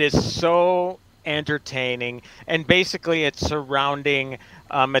 It is so entertaining, and basically it's surrounding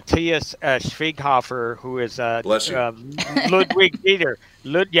Matthias Schweighöfer, who is Ludwig Dieter.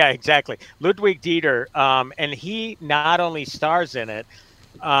 Ludwig Dieter, and he not only stars in it,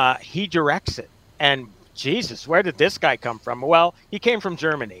 he directs it. And Jesus, where did this guy come from? Well, he came from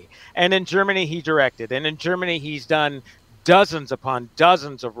Germany, and in Germany he directed, and in Germany he's done dozens upon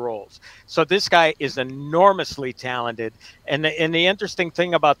dozens of roles. So this guy is enormously talented. And the interesting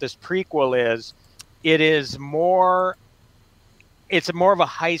thing about this prequel is it's more of a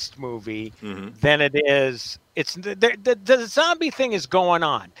heist movie than it is. It's the zombie thing is going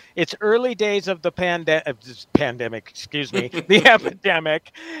on. It's early days of the pandemic, excuse me, the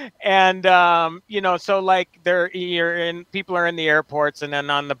epidemic. And, so like people are in the airports, and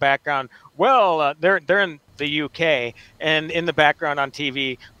then on the background, they're in the UK, and in the background on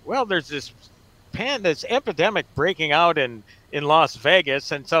TV, there's this epidemic breaking out in Las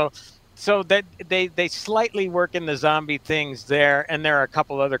Vegas. And so that they slightly work in the zombie things there, and there are a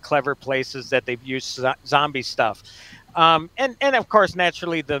couple other clever places that they've used zombie stuff. And of course,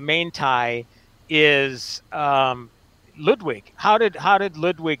 naturally, the main tie is Ludwig. How did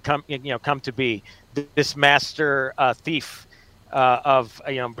Ludwig come to be this master thief of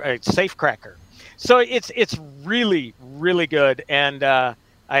a safecracker? So it's really, really good. And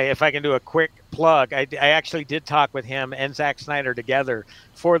if I can do a quick plug, I actually did talk with him and Zack Snyder together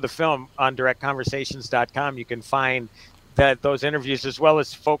for the film on directconversations.com. You can find those interviews as well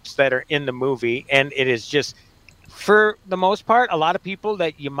as folks that are in the movie. And it is just, for the most part, a lot of people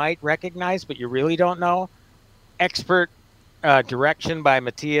that you might recognize, but you really don't know. Expert direction by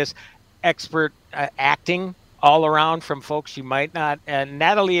Matthias, expert acting all around from folks you might not. And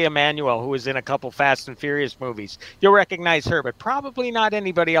Natalie Emanuel, who was in a couple Fast and Furious movies, you'll recognize her, but probably not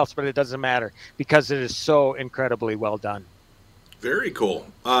anybody else. But it doesn't matter because it is so incredibly well done. Very cool.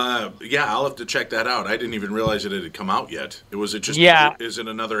 Yeah, I'll have to check that out. I didn't even realize it had come out yet. Is it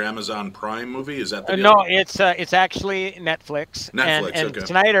another Amazon Prime movie? Is that the deal? No, it's actually Netflix. Netflix, and okay.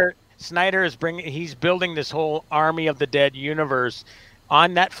 Snyder is he's building this whole Army of the Dead universe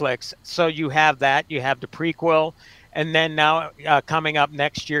on Netflix. So you have that, you have the prequel, and then now coming up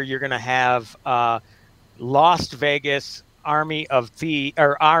next year, you're going to have Las Vegas Army of the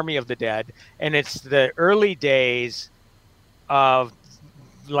Dead, and it's the early days of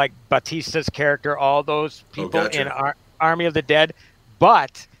like Batista's character, all those people in Army of the Dead,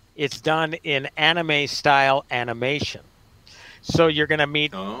 but it's done in anime style animation. So you're going to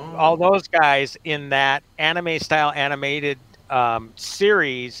meet all those guys in that anime style animated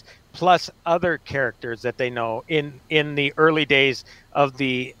series, plus other characters that they know in the early days of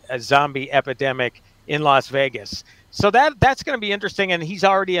the zombie epidemic in Las Vegas. So that's going to be interesting. And he's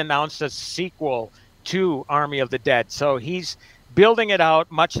already announced a sequel to Army of the Dead. So he's building it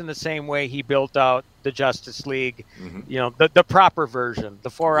out much in the same way he built out the Justice League, the proper version, the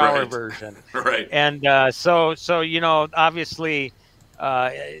 4-hour version. Right. And so obviously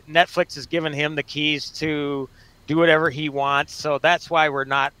Netflix has given him the keys to do whatever he wants. So that's why we're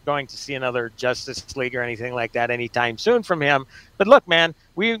not going to see another Justice League or anything like that anytime soon from him. But look, man,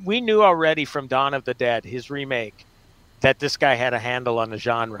 we knew already from Dawn of the Dead, his remake, that this guy had a handle on the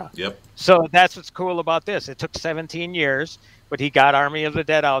genre. Yep. So that's what's cool about this. It took 17 years, but he got Army of the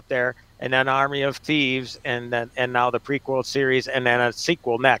Dead out there, and then Army of Thieves, and now the prequel series, and then a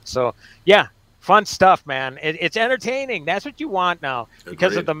sequel next. So yeah, fun stuff, man. It's entertaining. That's what you want now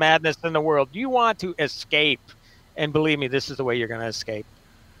because of the madness in the world. You want to escape, and believe me, this is the way you're going to escape.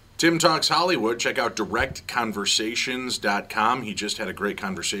 Tim Talks Hollywood. Check out directconversations.com. He just had a great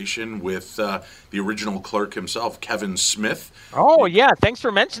conversation with the original Clerk himself, Kevin Smith. Oh, yeah. Thanks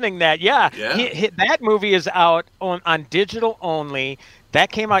for mentioning that. Yeah. That movie is out on digital only.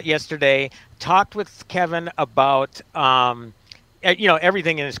 That came out yesterday. Talked with Kevin about,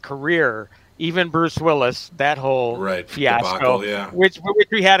 everything in his career, even Bruce Willis, that whole fiasco, debacle, which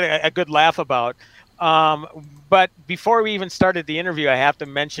we had a good laugh about. But before we even started the interview, I have to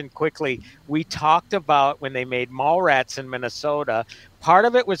mention quickly, we talked about when they made Mallrats in Minnesota. Part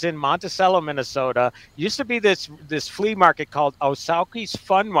of it was in Monticello, Minnesota. Used to be this flea market called Osauki's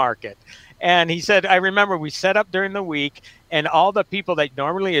Fun Market. And he said, I remember we set up during the week, and all the people that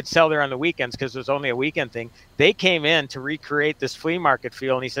normally would sell there on the weekends, because it was only a weekend thing, they came in to recreate this flea market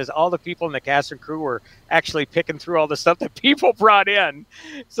feel. And he says all the people in the cast and crew were actually picking through all the stuff that people brought in.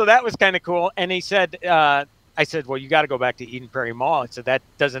 So that was kind of cool. And he said, I said, well, you got to go back to Eden Prairie Mall. I said, that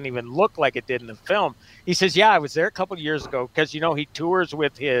doesn't even look like it did in the film. He says, yeah, I was there a couple of years ago because, he tours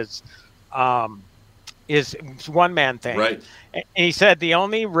with his one-man thing. Right. And he said the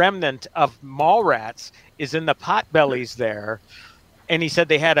only remnant of Mallrats is in the Potbellies there. And he said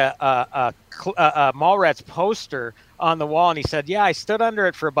they had a Mallrats poster on the wall. And he said, yeah, I stood under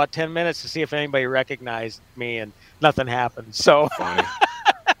it for about 10 minutes to see if anybody recognized me, and nothing happened. So,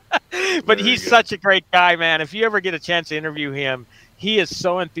 but he's such a great guy, man. If you ever get a chance to interview him, he is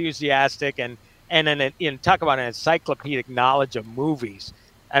so enthusiastic and talk about an encyclopedic knowledge of movies.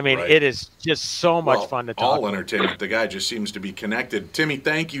 I mean, It is just so much fun to talk all about. Entertainment. The guy just seems to be connected. Timmy,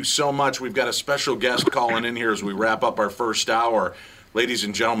 thank you so much. We've got a special guest calling in here as we wrap up our first hour. Ladies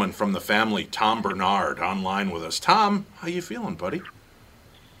and gentlemen, from the family, Tom Bernard, online with us. Tom, how you feeling, buddy?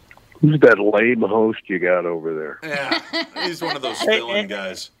 Who's that lame host you got over there? Yeah, he's one of those fill-in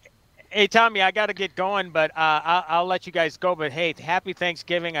guys. Hey, Tommy, I got to get going, but I'll let you guys go. But, hey, happy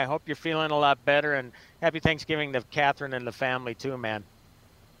Thanksgiving. I hope you're feeling a lot better, and happy Thanksgiving to Catherine and the family, too, man.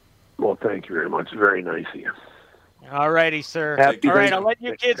 Well, thank you very much. Very nice of you. All righty, sir. All right, I'll let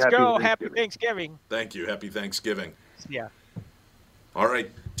you kids go. Happy Thanksgiving. Thank you. Happy Thanksgiving. Yeah. All right,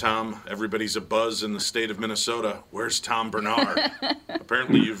 Tom, everybody's abuzz in the state of Minnesota. Where's Tom Bernard?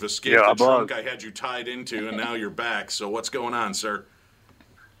 Apparently you've escaped the trunk I had you tied into, and now you're back. So what's going on, sir?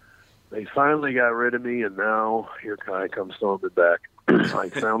 They finally got rid of me, and now here I come storming back. I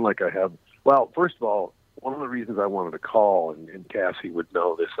sound like I have... Well, first of all, one of the reasons I wanted to call, and Cassie would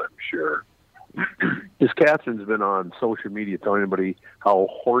know this, I'm sure, is Catherine's been on social media telling everybody how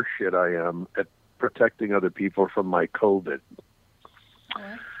horseshit I am at protecting other people from my COVID.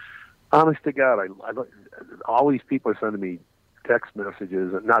 What? Honest to God, I all these people are sending me text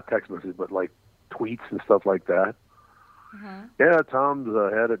messages, not text messages, but like tweets and stuff like that. Mm-hmm. Yeah, Tom's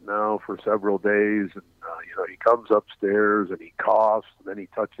had it now for several days, and he comes upstairs and he coughs, and then he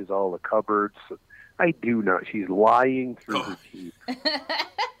touches all the cupboards. I do not. She's lying through her teeth.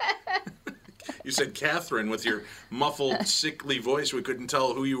 You said Catherine with your muffled, sickly voice. We couldn't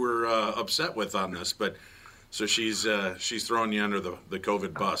tell who you were upset with on this, but so she's throwing you under the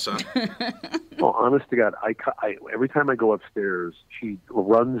COVID bus, huh? Well, honest to God, I every time I go upstairs, she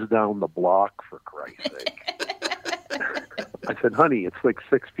runs down the block, for Christ's sake. I said, honey, it's like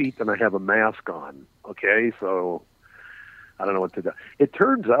 6 feet and I have a mask on, okay? So I don't know what to do. It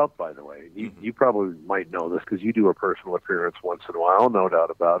turns out, by the way, you probably might know this because you do a personal appearance once in a while, no doubt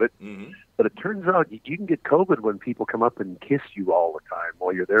about it. Mm-hmm. But it turns out you can get COVID when people come up and kiss you all the time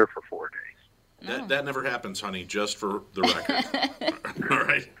while you're there for 4 days. That never happens, honey, just for the record. All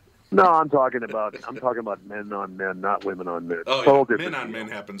right. No, I'm talking about men on men, not women on men. Oh, yeah. Men on men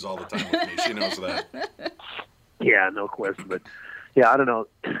happens all the time with me. She knows that. Yeah, no question. But, yeah, I don't know.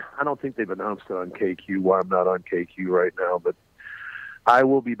 I don't think they've announced it on KQ. Why I'm not on KQ right now. But I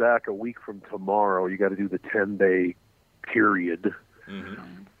will be back a week from tomorrow. You got to do the 10-day period. Mm-hmm.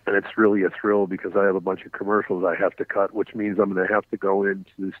 And it's really a thrill because I have a bunch of commercials I have to cut, which means I'm going to have to go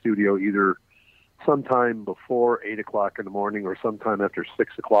into the studio either sometime before 8 o'clock in the morning or sometime after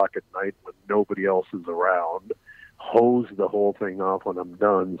 6 o'clock at night when nobody else is around, hose the whole thing off when I'm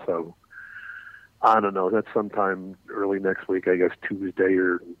done. So I don't know. That's sometime early next week, I guess Tuesday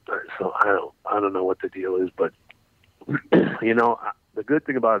or so. I don't know what the deal is, but you know, the good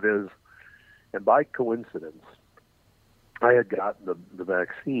thing about it is, and by coincidence, I had gotten the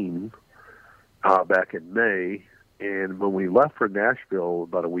vaccine back in May, and when we left for Nashville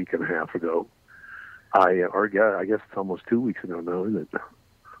about a week and a half ago, I guess it's almost 2 weeks ago now, isn't it?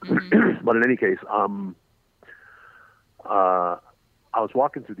 Mm-hmm. But in any case, I was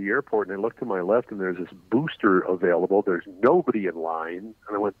walking through the airport, and I looked to my left, and there's this booster available. There's nobody in line.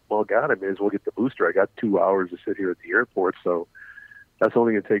 And I went, well, God, I may as well get the booster. I got 2 hours to sit here at the airport, so that's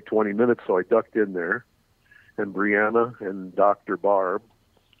only going to take 20 minutes. So I ducked in there, and Brianna and Dr. Barb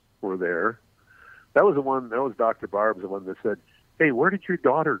were there. That was Dr. Barb, the one that said, hey, where did your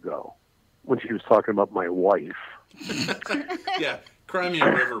daughter go? When she was talking about my wife. Yeah. Crimea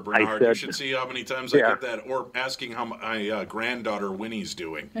River, Bernard. You should see how many times I get that. Or asking how my granddaughter Winnie's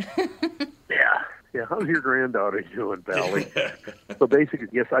doing. Yeah. How's your granddaughter doing, Pally? So basically,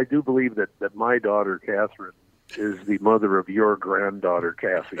 yes, I do believe that my daughter, Catherine, is the mother of your granddaughter,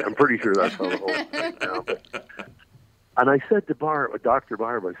 Cassie. I'm pretty sure that's how the whole thing now. And I said to Dr.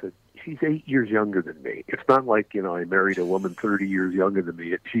 Barb, I said, she's 8 years younger than me. It's not like, you know, I married a woman 30 years younger than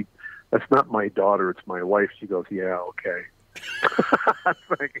me. That's not my daughter. It's my wife. She goes, yeah, okay. I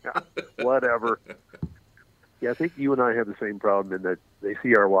think, whatever. Yeah, I think you and I have the same problem in that they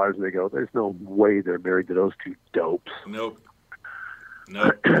see our wives and they go, there's no way they're married to those two dopes. Nope.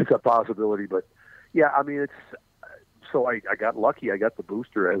 It's a possibility, but yeah, I mean, so I got lucky. I got the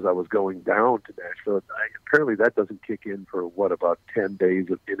booster as I was going down to Nashville. Apparently that doesn't kick in for, about 10 days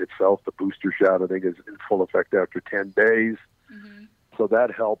in itself. The booster shot, I think, is in full effect after 10 days. Mm-hmm. So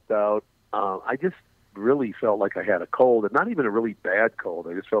that helped out. I just really felt like I had a cold, and not even a really bad cold.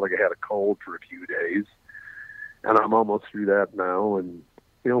 I just felt like I had a cold for a few days, and I'm almost through that now. And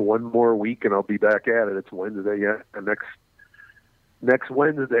you know, one more week, and I'll be back at it. It's Wednesday, yeah. And next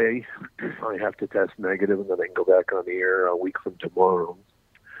Wednesday, I have to test negative, and then I can go back on the air a week from tomorrow.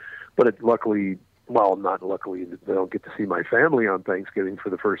 But luckily, well, not luckily, I don't get to see my family on Thanksgiving for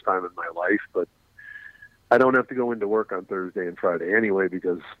the first time in my life, but I don't have to go into work on Thursday and Friday anyway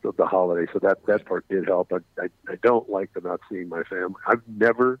because of the holiday, so that part did help. I don't like the not seeing my family. I've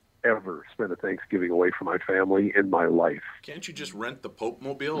never, ever spent a Thanksgiving away from my family in my life. Can't you just rent the Pope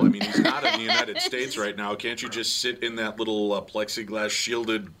Mobile? I mean, he's not in the United States right now. Can't you just sit in that little plexiglass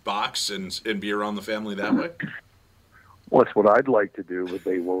shielded box and be around the family that way? Well, that's what I'd like to do, but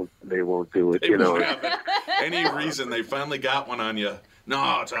they won't do it. They won't have it. Any reason they finally got one on you.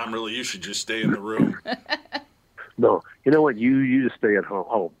 No, Tom, really, you should just stay in the room. No, you know what? You just stay at home.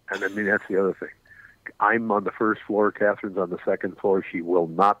 Oh, and I mean, that's the other thing. I'm on the first floor. Catherine's on the second floor. She will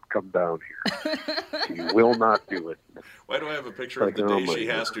not come down here. She will not do it. Why do I have a picture of the day she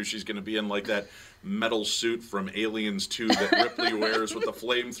has to? She's going to be in like that metal suit from Aliens 2 that Ripley wears with the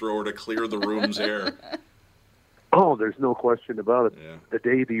flamethrower to clear the room's air. Oh, there's no question about it. Yeah. The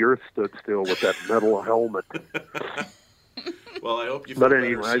day the Earth stood still with that metal helmet. Well, I hope you feel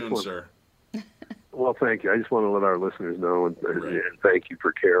better soon, sir. Well, thank you. I just want to let our listeners know and thank you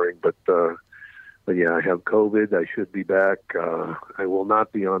for caring. But yeah, I have COVID. I should be back. I will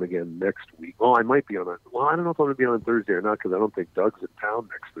not be on again next week. Well, I might be on. Well, I don't know if I'm going to be on Thursday or not because I don't think Doug's in town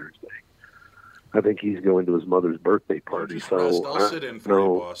next Thursday. I think he's going to his mother's birthday party. I'll sit in for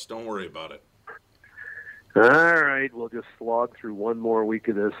you, boss. Don't worry about it. All right, we'll just slog through one more week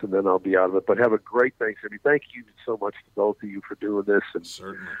of this, and then I'll be out of it. But have a great Thanksgiving. Thank you so much to both of you for doing this. And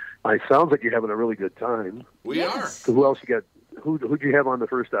certainly, it sounds like you're having a really good time. We are. So who else you got? Who'd you have on the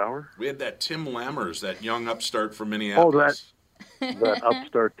first hour? We had that Tim Lammers, that young upstart from Minneapolis. That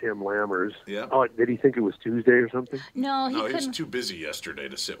upstart Tim Lammers. Yeah. Oh, did he think it was Tuesday or something? No, he was too busy yesterday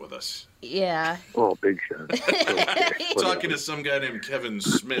to sit with us. Yeah. Oh, big shot. Talking to some guy named Kevin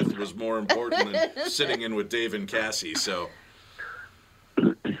Smith was more important than sitting in with Dave and Cassie. So,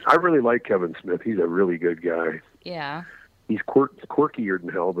 I really like Kevin Smith. He's a really good guy. Yeah. He's quirkier than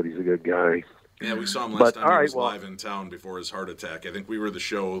hell, but he's a good guy. Yeah, we saw him last time he was live in town before his heart attack. I think we were the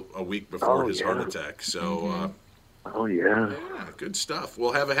show a week before his heart attack. So, yeah, good stuff.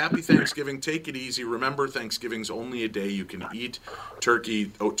 Well, have a happy Thanksgiving. Take it easy. Remember, Thanksgiving's only a day. You can eat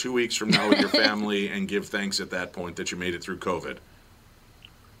turkey 2 weeks from now with your family and give thanks at that point that you made it through COVID.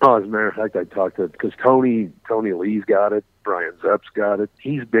 Oh, as a matter of fact, I talked to, because Tony Lee's got it, Brian Zepp's got it.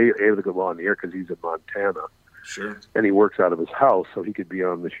 He's able to go on the air because he's in Montana. Sure. And he works out of his house, so he could be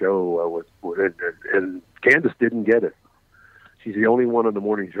on the show and Candace didn't get it. She's the only one on the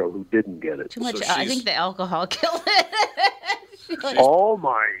morning show who didn't get it. Too much. So I think the alcohol killed it. Oh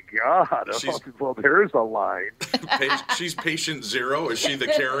my God! Well, there's a line. She's patient zero. Is she the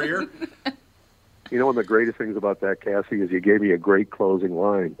carrier? You know, one of the greatest things about that, Cassie, is you gave me a great closing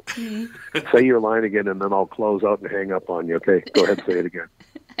line. Say your line again, and then I'll close out and hang up on you. Okay, go ahead, say it again.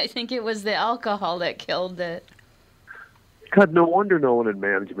 I think it was the alcohol that killed it. God, no wonder no one in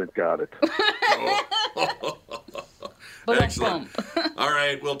management got it. Excellent. All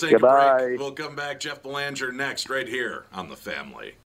right, we'll take a break. We'll come back. Jeff Belanger next, right here on The Family.